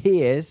 but he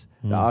hears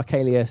that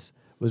Archelaus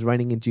was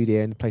reigning in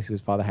Judea in the place of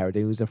his father Herod,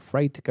 and he was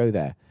afraid to go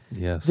there.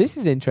 Yes. This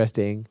is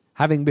interesting.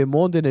 Having been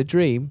warned in a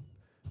dream,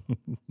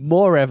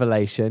 more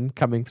revelation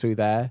coming through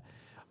there.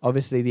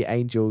 Obviously, the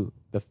angel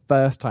the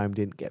first time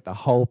didn't get the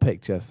whole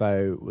picture,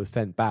 so was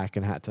sent back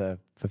and had to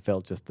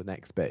fulfill just the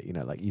next bit.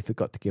 Like you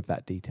forgot to give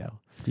that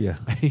detail. Yeah.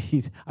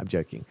 I'm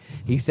joking.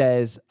 He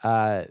says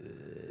that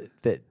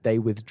they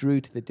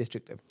withdrew to the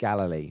district of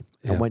Galilee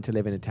and went to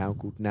live in a town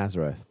called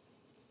Nazareth.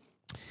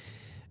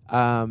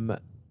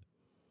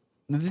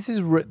 This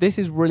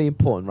is really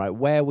important, right?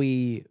 Where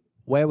we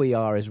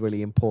are is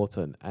really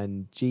important,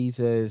 and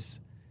Jesus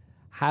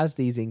has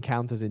these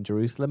encounters in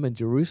Jerusalem, and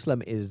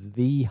Jerusalem is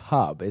the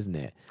hub, isn't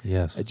it?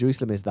 Yes.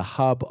 Jerusalem is the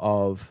hub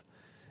of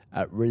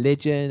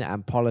religion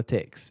and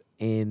politics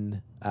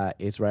in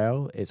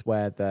Israel. It's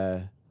where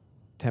the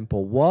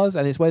temple was,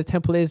 and it's where the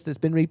temple is that's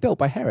been rebuilt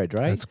by Herod,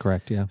 right? That's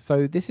correct, yeah.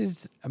 So this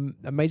is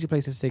a major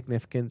place of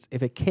significance.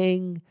 If a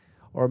king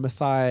or a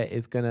Messiah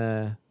is going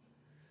to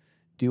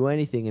do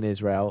anything in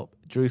Israel,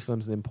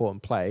 Jerusalem's an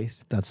important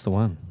place. That's the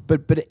one.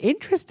 But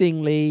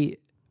interestingly,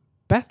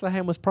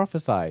 Bethlehem was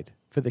prophesied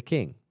for the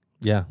king.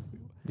 Yeah.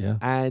 Yeah.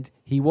 And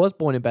he was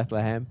born in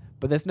Bethlehem,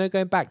 but there's no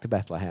going back to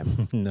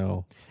Bethlehem.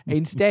 No.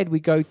 Instead, we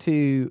go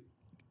to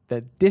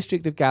the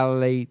district of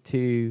Galilee,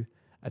 to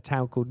a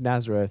town called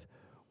Nazareth.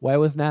 Where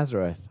was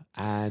Nazareth,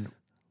 and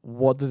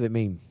what does it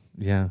mean?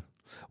 Yeah.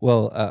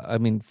 Well, I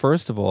mean,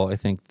 first of all, I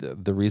think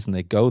the reason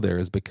they go there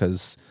is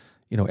because,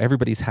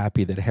 everybody's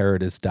happy that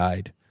Herod has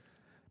died,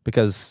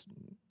 because,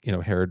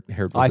 Herod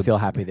was I feel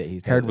happy that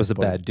he's dead Herod at was this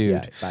a bad point. dude.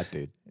 Yeah, bad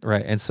dude.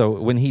 Right. And so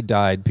when he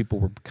died, people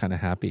were kind of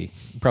happy.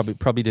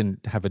 Probably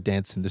didn't have a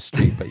dance in the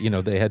street, but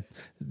they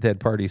had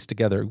parties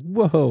together.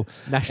 Whoa.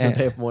 National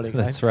Day of Mourning.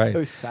 That's I'm right.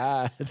 So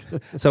sad.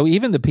 So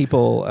even the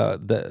people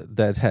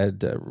that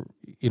had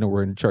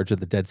were in charge of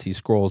the Dead Sea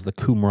Scrolls, the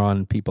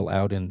Qumran people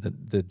out in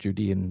the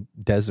Judean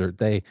desert,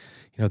 they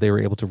were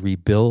able to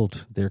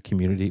rebuild their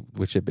community,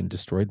 which had been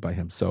destroyed by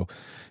him. So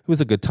it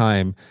was a good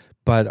time.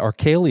 But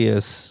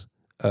Archelaus,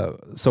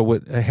 so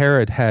what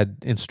Herod had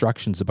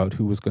instructions about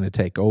who was going to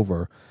take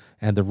over,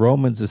 and the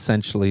Romans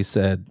essentially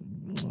said,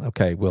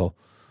 "Okay, we'll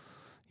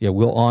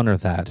honor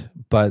that,"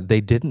 but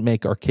they didn't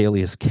make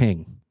Archelaus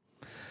king.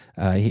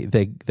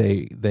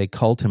 They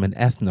called him an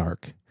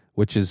ethnarch,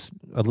 which is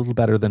a little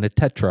better than a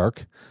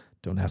tetrarch.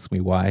 Don't ask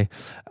me why,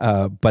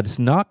 but it's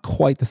not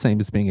quite the same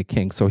as being a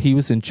king. So he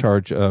was in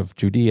charge of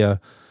Judea,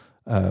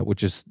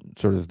 which is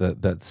sort of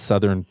that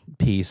southern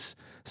piece,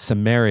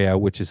 Samaria,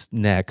 which is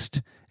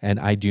next, and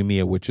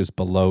Idumea, which is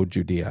below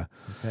Judea.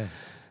 Okay.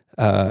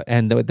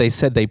 And they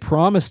said they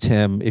promised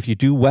him, if you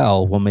do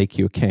well, we'll make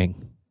you a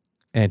king.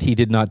 And he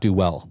did not do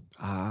well.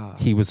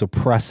 He was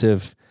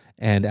oppressive,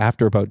 and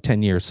after about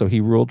 10 years, so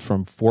he ruled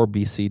from 4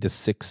 BC to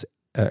 6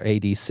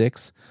 AD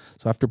 6.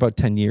 So after about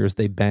 10 years,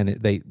 they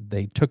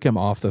took him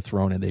off the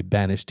throne and they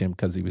banished him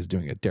because he was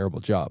doing a terrible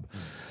job.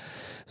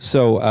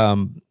 So,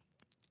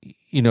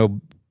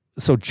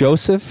 so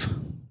Joseph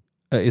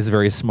is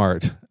very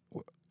smart.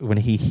 When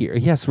he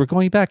hears, yes, we're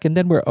going back, and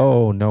then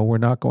no, we're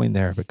not going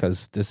there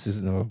because this is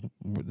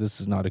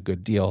not a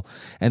good deal.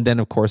 And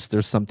then, of course,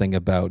 there's something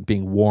about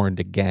being warned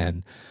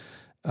again.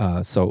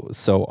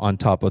 So on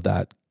top of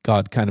that,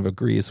 God kind of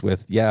agrees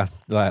with,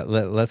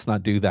 let's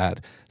not do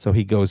that. So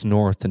he goes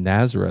north to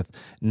Nazareth.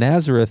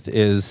 Nazareth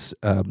is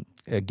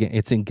again,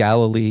 it's in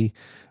Galilee,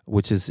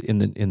 which is in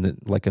the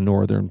like a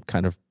northern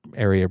kind of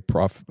area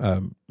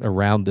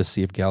around the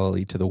Sea of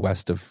Galilee, to the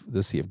west of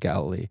the Sea of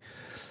Galilee.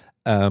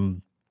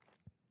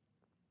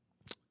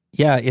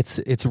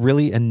 It's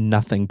really a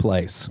nothing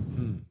place.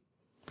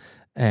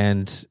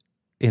 And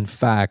in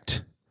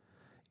fact,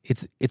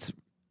 it's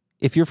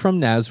if you're from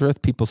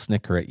Nazareth, people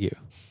snicker at you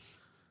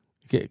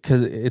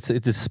because it's a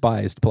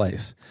despised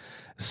place.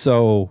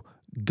 So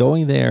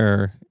going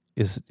there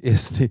is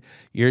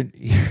you're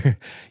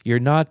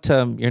not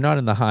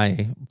in the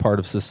high part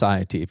of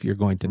society if you're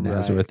going to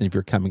Nazareth, and if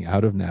you're coming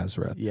out of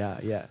Nazareth.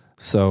 Yeah.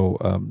 So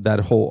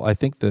that whole, I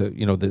think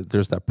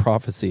there's that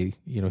prophecy,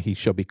 he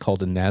shall be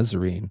called a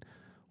Nazarene.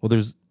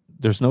 Well,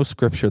 there's no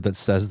scripture that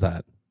says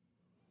that.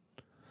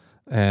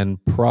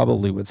 And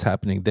probably what's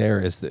happening there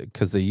is that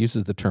because they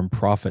uses the term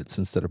prophets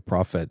instead of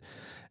prophet,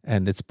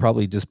 and it's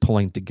probably just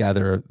pulling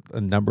together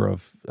a number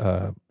of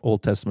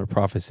Old Testament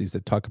prophecies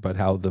that talk about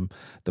how the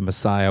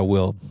Messiah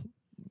will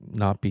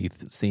not be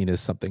seen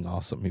as something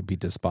awesome; he'd be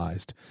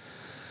despised.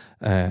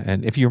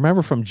 And if you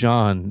remember from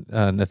John,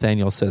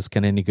 Nathanael says,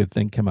 "Can any good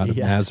thing come out of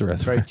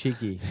Nazareth?" Very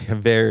cheeky.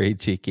 Very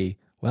cheeky.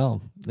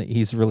 Well,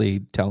 he's really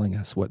telling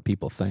us what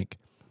people think.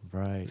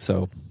 Right.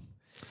 So,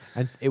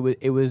 and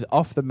it was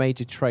off the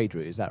major trade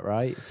route. Is that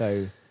right?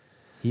 So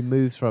he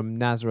moves from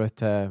Nazareth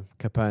to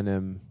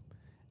Capernaum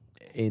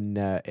in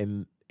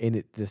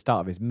the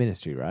start of his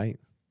ministry, right?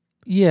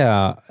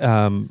 Yeah.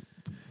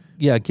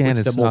 Again,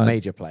 it's a more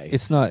major place.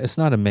 It's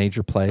not a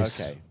major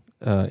place. Okay.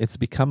 It's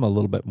become a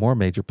little bit more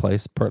major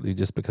place, partly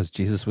just because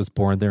Jesus was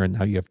born there, and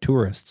now you have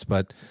tourists.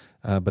 But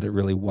it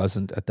really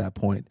wasn't at that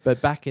point.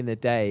 But back in the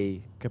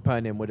day,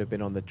 Capernaum would have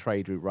been on the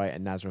trade route, right?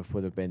 And Nazareth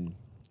would have been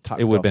tucked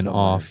It would have been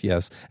somewhere. off,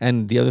 yes.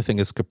 And the other thing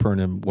is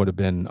Capernaum would have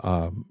been,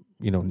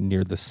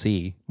 near the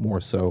sea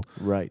more so.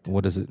 Right.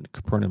 What is it?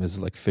 Capernaum is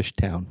like fish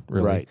town,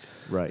 really.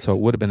 Right. So it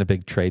would have been a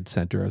big trade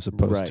center as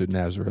opposed to Right.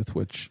 Nazareth,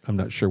 which I'm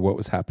not sure what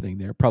was happening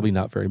there. Probably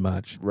not very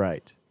much.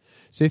 Right.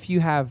 So if you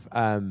have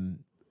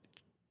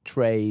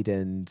trade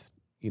and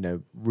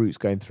routes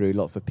going through,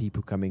 lots of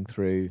people coming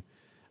through,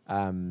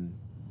 and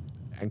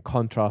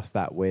contrast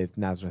that with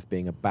Nazareth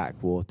being a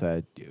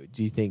backwater,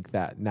 do you think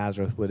that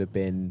Nazareth would have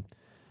been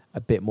a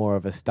bit more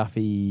of a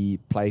stuffy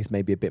place,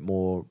 maybe a bit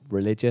more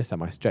religious?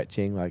 Am I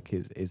stretching? Like,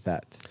 is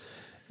that?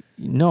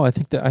 No, I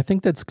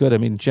think that's good. I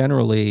mean,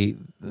 generally,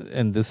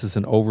 and this is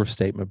an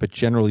overstatement, but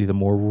generally, the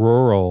more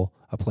rural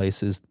a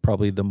place is,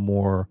 probably the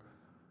more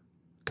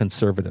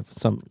conservative.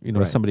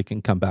 Right. Somebody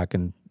can come back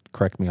and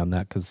correct me on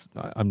that because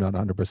I'm not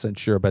 100%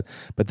 sure, but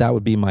that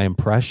would be my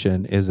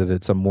impression, is that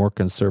it's a more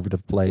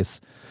conservative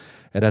place.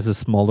 It has a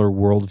smaller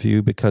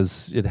worldview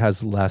because it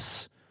has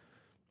less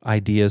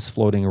ideas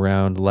floating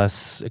around,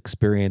 less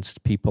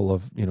experienced people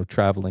of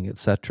traveling,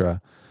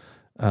 etc.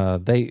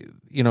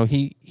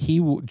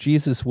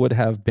 Jesus would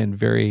have been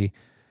very,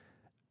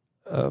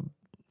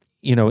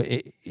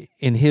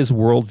 in his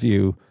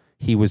worldview,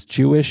 he was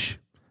Jewish.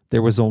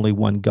 There was only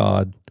one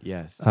God.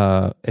 Yes.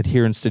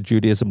 Adherence to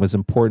Judaism was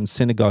important.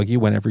 Synagogue, you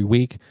went every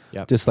week.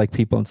 Yep. Just like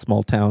people in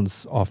small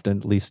towns, often,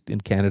 at least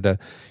in Canada,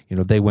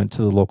 they went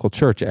to the local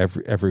church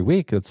every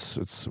week.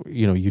 It's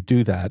you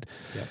do that.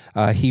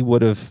 Yep. He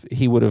would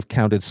have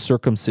counted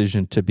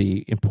circumcision to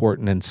be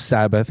important, and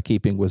Sabbath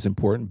keeping was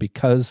important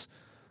because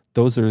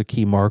those are the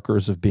key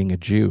markers of being a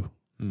Jew.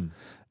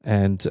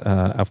 And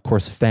of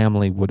course,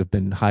 family would have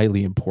been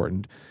highly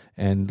important.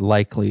 And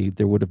likely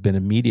there would have been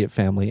immediate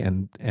family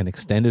and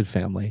extended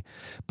family,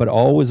 but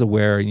always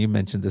aware, and you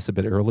mentioned this a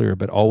bit earlier,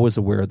 but always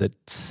aware that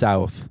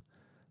south,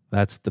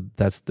 that's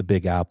the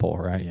Big Apple,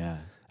 right? Yeah.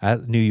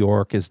 New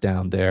York is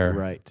down there.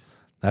 Right.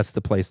 That's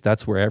the place.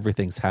 That's where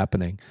everything's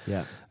happening.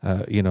 Yeah.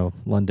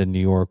 London, New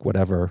York,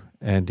 whatever.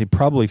 And he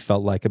probably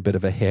felt like a bit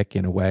of a hick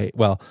in a way.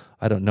 Well,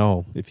 I don't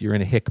know. If you're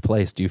in a hick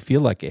place, do you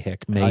feel like a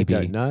hick? Maybe.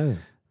 I don't know.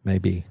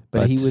 Maybe.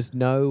 But he was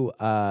no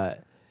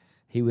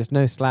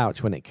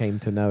slouch when it came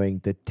to knowing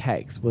the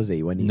text, was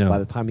he? No. By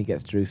the time he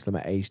gets to Jerusalem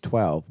at age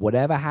 12,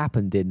 whatever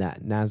happened in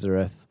that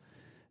Nazareth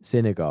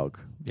synagogue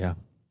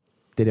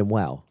did him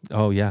well.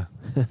 Oh, yeah.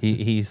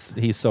 he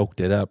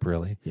soaked it up,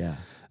 really. Yeah.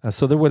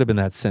 So there would have been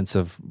that sense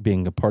of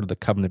being a part of the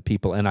covenant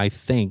people. And I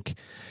think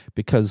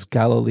because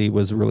Galilee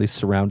was really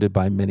surrounded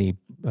by many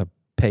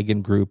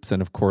pagan groups,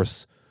 and of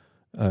course,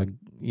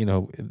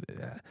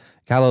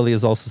 Galilee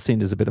is also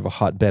seen as a bit of a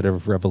hotbed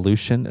of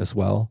revolution as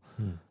well.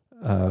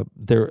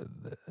 The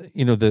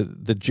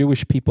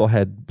Jewish people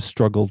had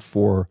struggled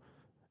for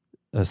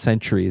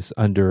centuries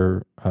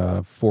under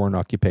foreign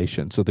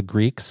occupation. So the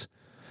Greeks,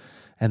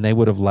 and they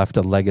would have left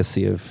a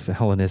legacy of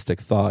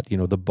Hellenistic thought.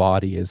 The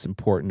body is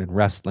important in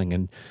wrestling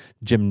and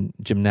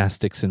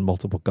gymnastics and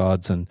multiple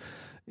gods, and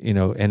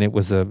it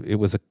was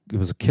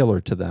a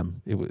killer to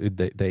them.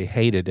 They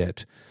hated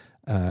it,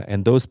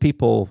 and those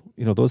people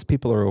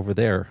are over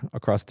there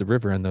across the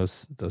river in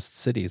those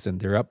cities, and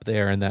they're up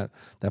there in that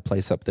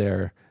place up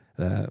there.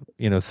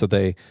 So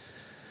they,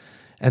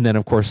 and then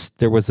of course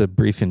there was a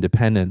brief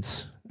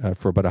independence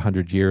for about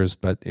 100 years,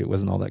 but it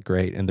wasn't all that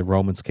great. And the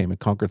Romans came and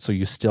conquered. So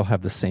you still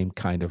have the same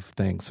kind of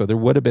thing. So there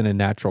would have been a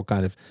natural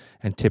kind of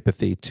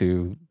antipathy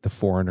to the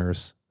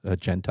foreigners,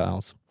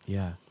 Gentiles.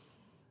 Yeah.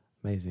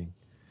 Amazing.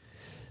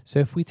 So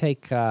if we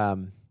take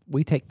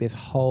this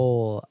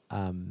whole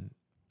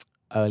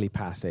early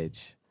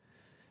passage,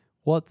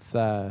 what's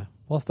the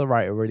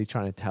writer really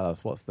trying to tell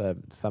us? What's the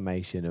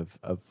summation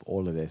of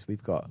all of this?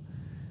 We've got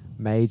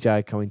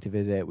Magi coming to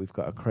visit. We've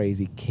got a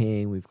crazy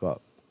king. We've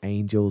got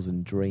angels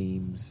and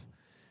dreams.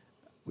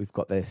 We've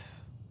got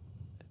this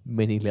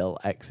mini little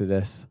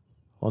exodus.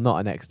 Well, not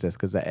an exodus,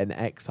 because they're in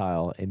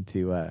exile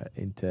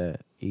into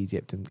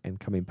Egypt and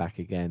coming back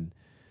again.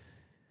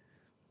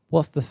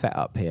 What's the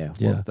setup here?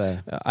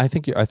 I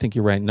think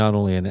you're right. Not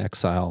only an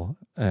exile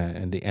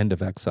and the end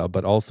of exile,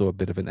 but also a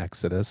bit of an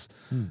exodus,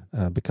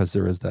 because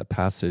there is that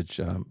passage,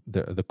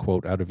 the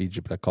quote, "Out of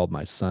Egypt I called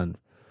my son,"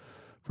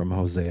 from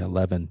Hosea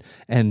 11,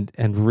 and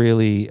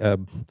really,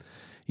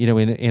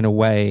 in a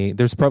way,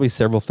 there's probably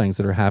several things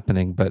that are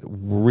happening, but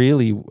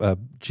really,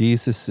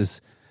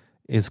 Jesus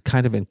is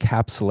kind of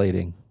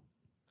encapsulating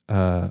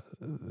and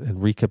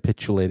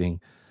recapitulating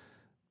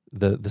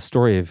the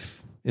story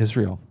of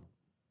Israel.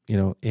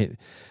 In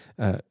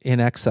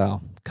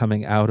exile,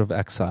 coming out of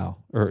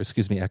exile,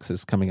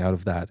 Exodus, coming out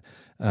of that,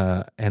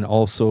 and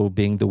also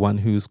being the one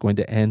who's going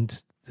to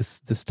end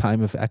this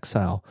time of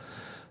exile.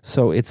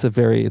 So it's a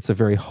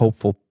very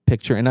hopeful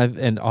picture,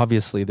 and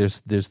obviously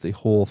there's the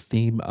whole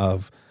theme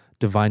of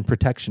divine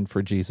protection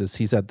for Jesus.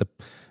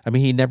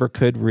 He never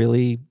could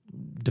really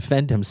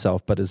defend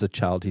himself, but as a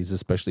child he's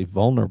especially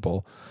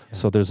vulnerable. Yeah.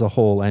 So there's a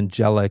whole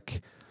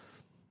angelic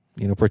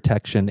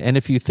protection. And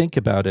if you think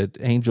about it,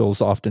 angels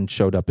often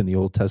showed up in the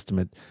Old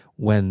Testament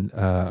when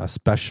a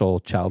special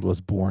child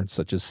was born,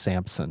 such as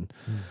Samson.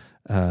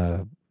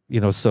 So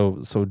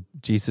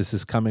Jesus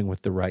is coming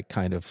with the right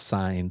kind of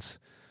signs.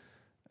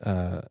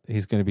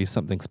 He's going to be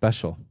something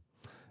special.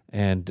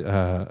 And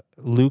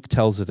Luke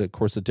tells it, of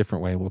course, a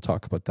different way, and we'll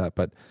talk about that.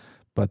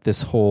 But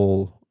this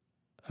whole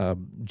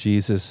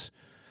Jesus,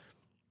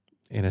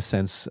 in a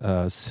sense,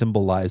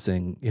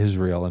 symbolizing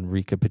Israel and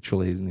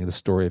recapitulating the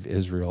story of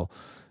Israel,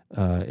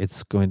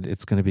 it's going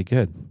to be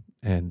good,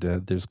 and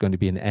there's going to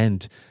be an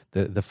end.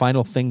 The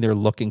final thing they're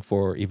looking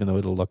for, even though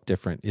it'll look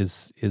different,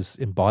 is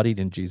embodied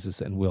in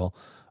Jesus and will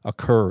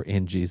occur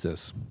in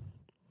Jesus.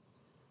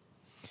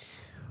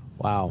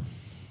 Wow.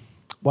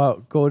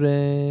 Well,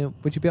 Gordon,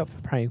 would you be up for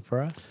praying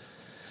for us?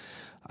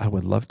 I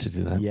would love to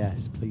do that.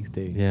 Yes, please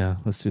do. Yeah,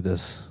 let's do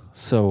this.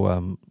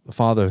 So,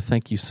 Father,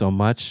 thank you so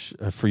much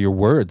for your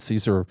words.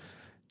 These are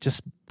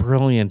just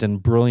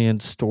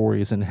brilliant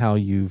stories, and how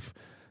you've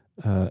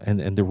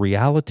and the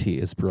reality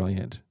is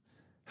brilliant.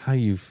 How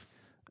you've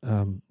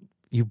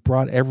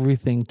brought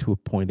everything to a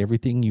point,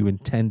 everything you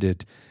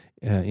intended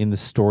in the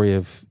story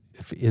of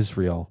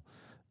Israel,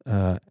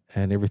 and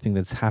everything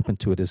that's happened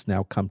to it has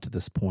now come to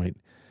this point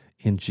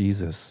in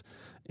Jesus.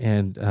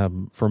 And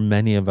for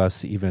many of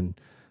us, even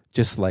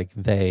just like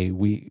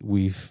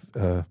we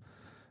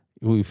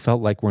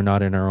felt like we're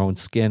not in our own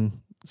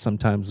skin.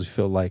 sometimes we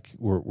feel like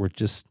we're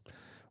just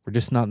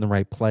not in the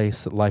right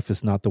place, that life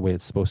is not the way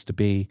it's supposed to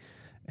be,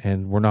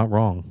 and we're not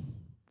wrong.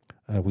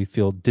 We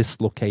feel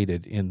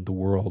dislocated in the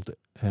world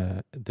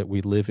that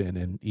we live in,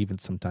 and even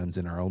sometimes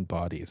in our own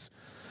bodies.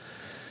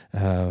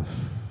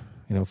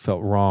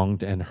 Felt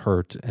wronged and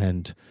hurt,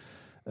 and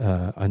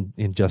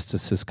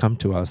injustice has come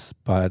to us,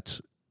 but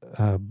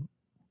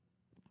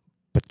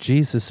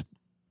Jesus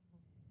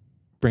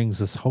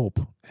brings us hope,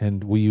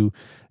 and will you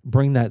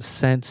bring that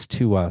sense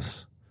to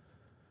us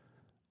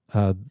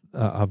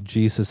of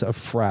Jesus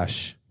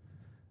afresh,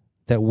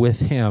 that with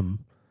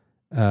him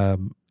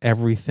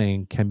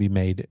everything can be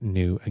made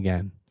new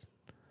again,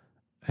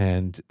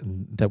 and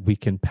that we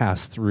can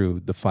pass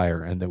through the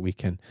fire, and that we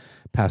can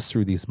pass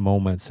through these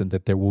moments, and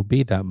that there will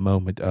be that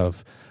moment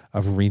of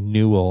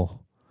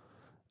renewal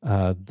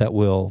that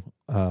will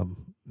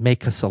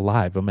make us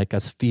alive, will make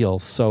us feel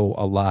so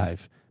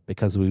alive,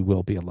 because we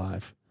will be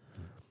alive.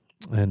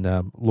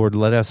 And Lord,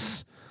 let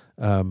us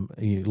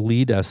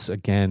lead us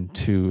again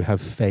to have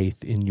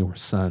faith in your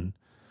Son,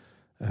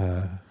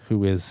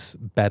 who is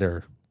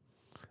better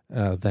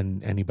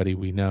than anybody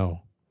we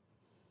know.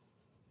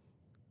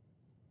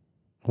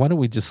 Why don't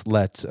we just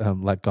let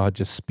God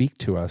just speak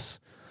to us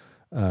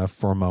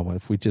for a moment?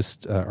 If we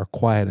just are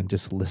quiet and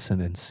just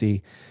listen and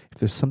see if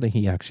there's something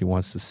he actually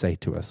wants to say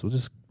to us. We'll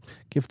just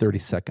give 30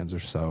 seconds or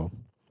so.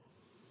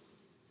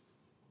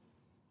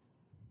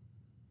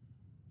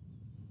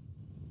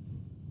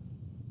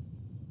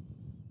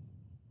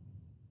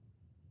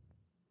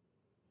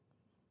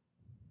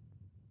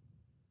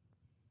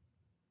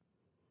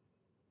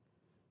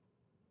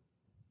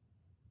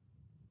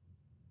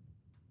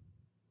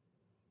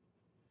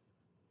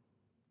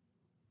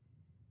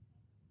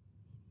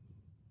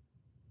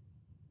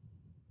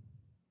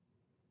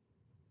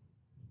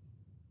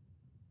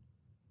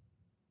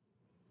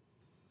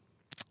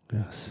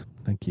 Yes.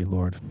 Thank you,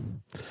 Lord.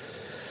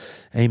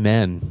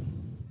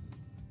 Amen.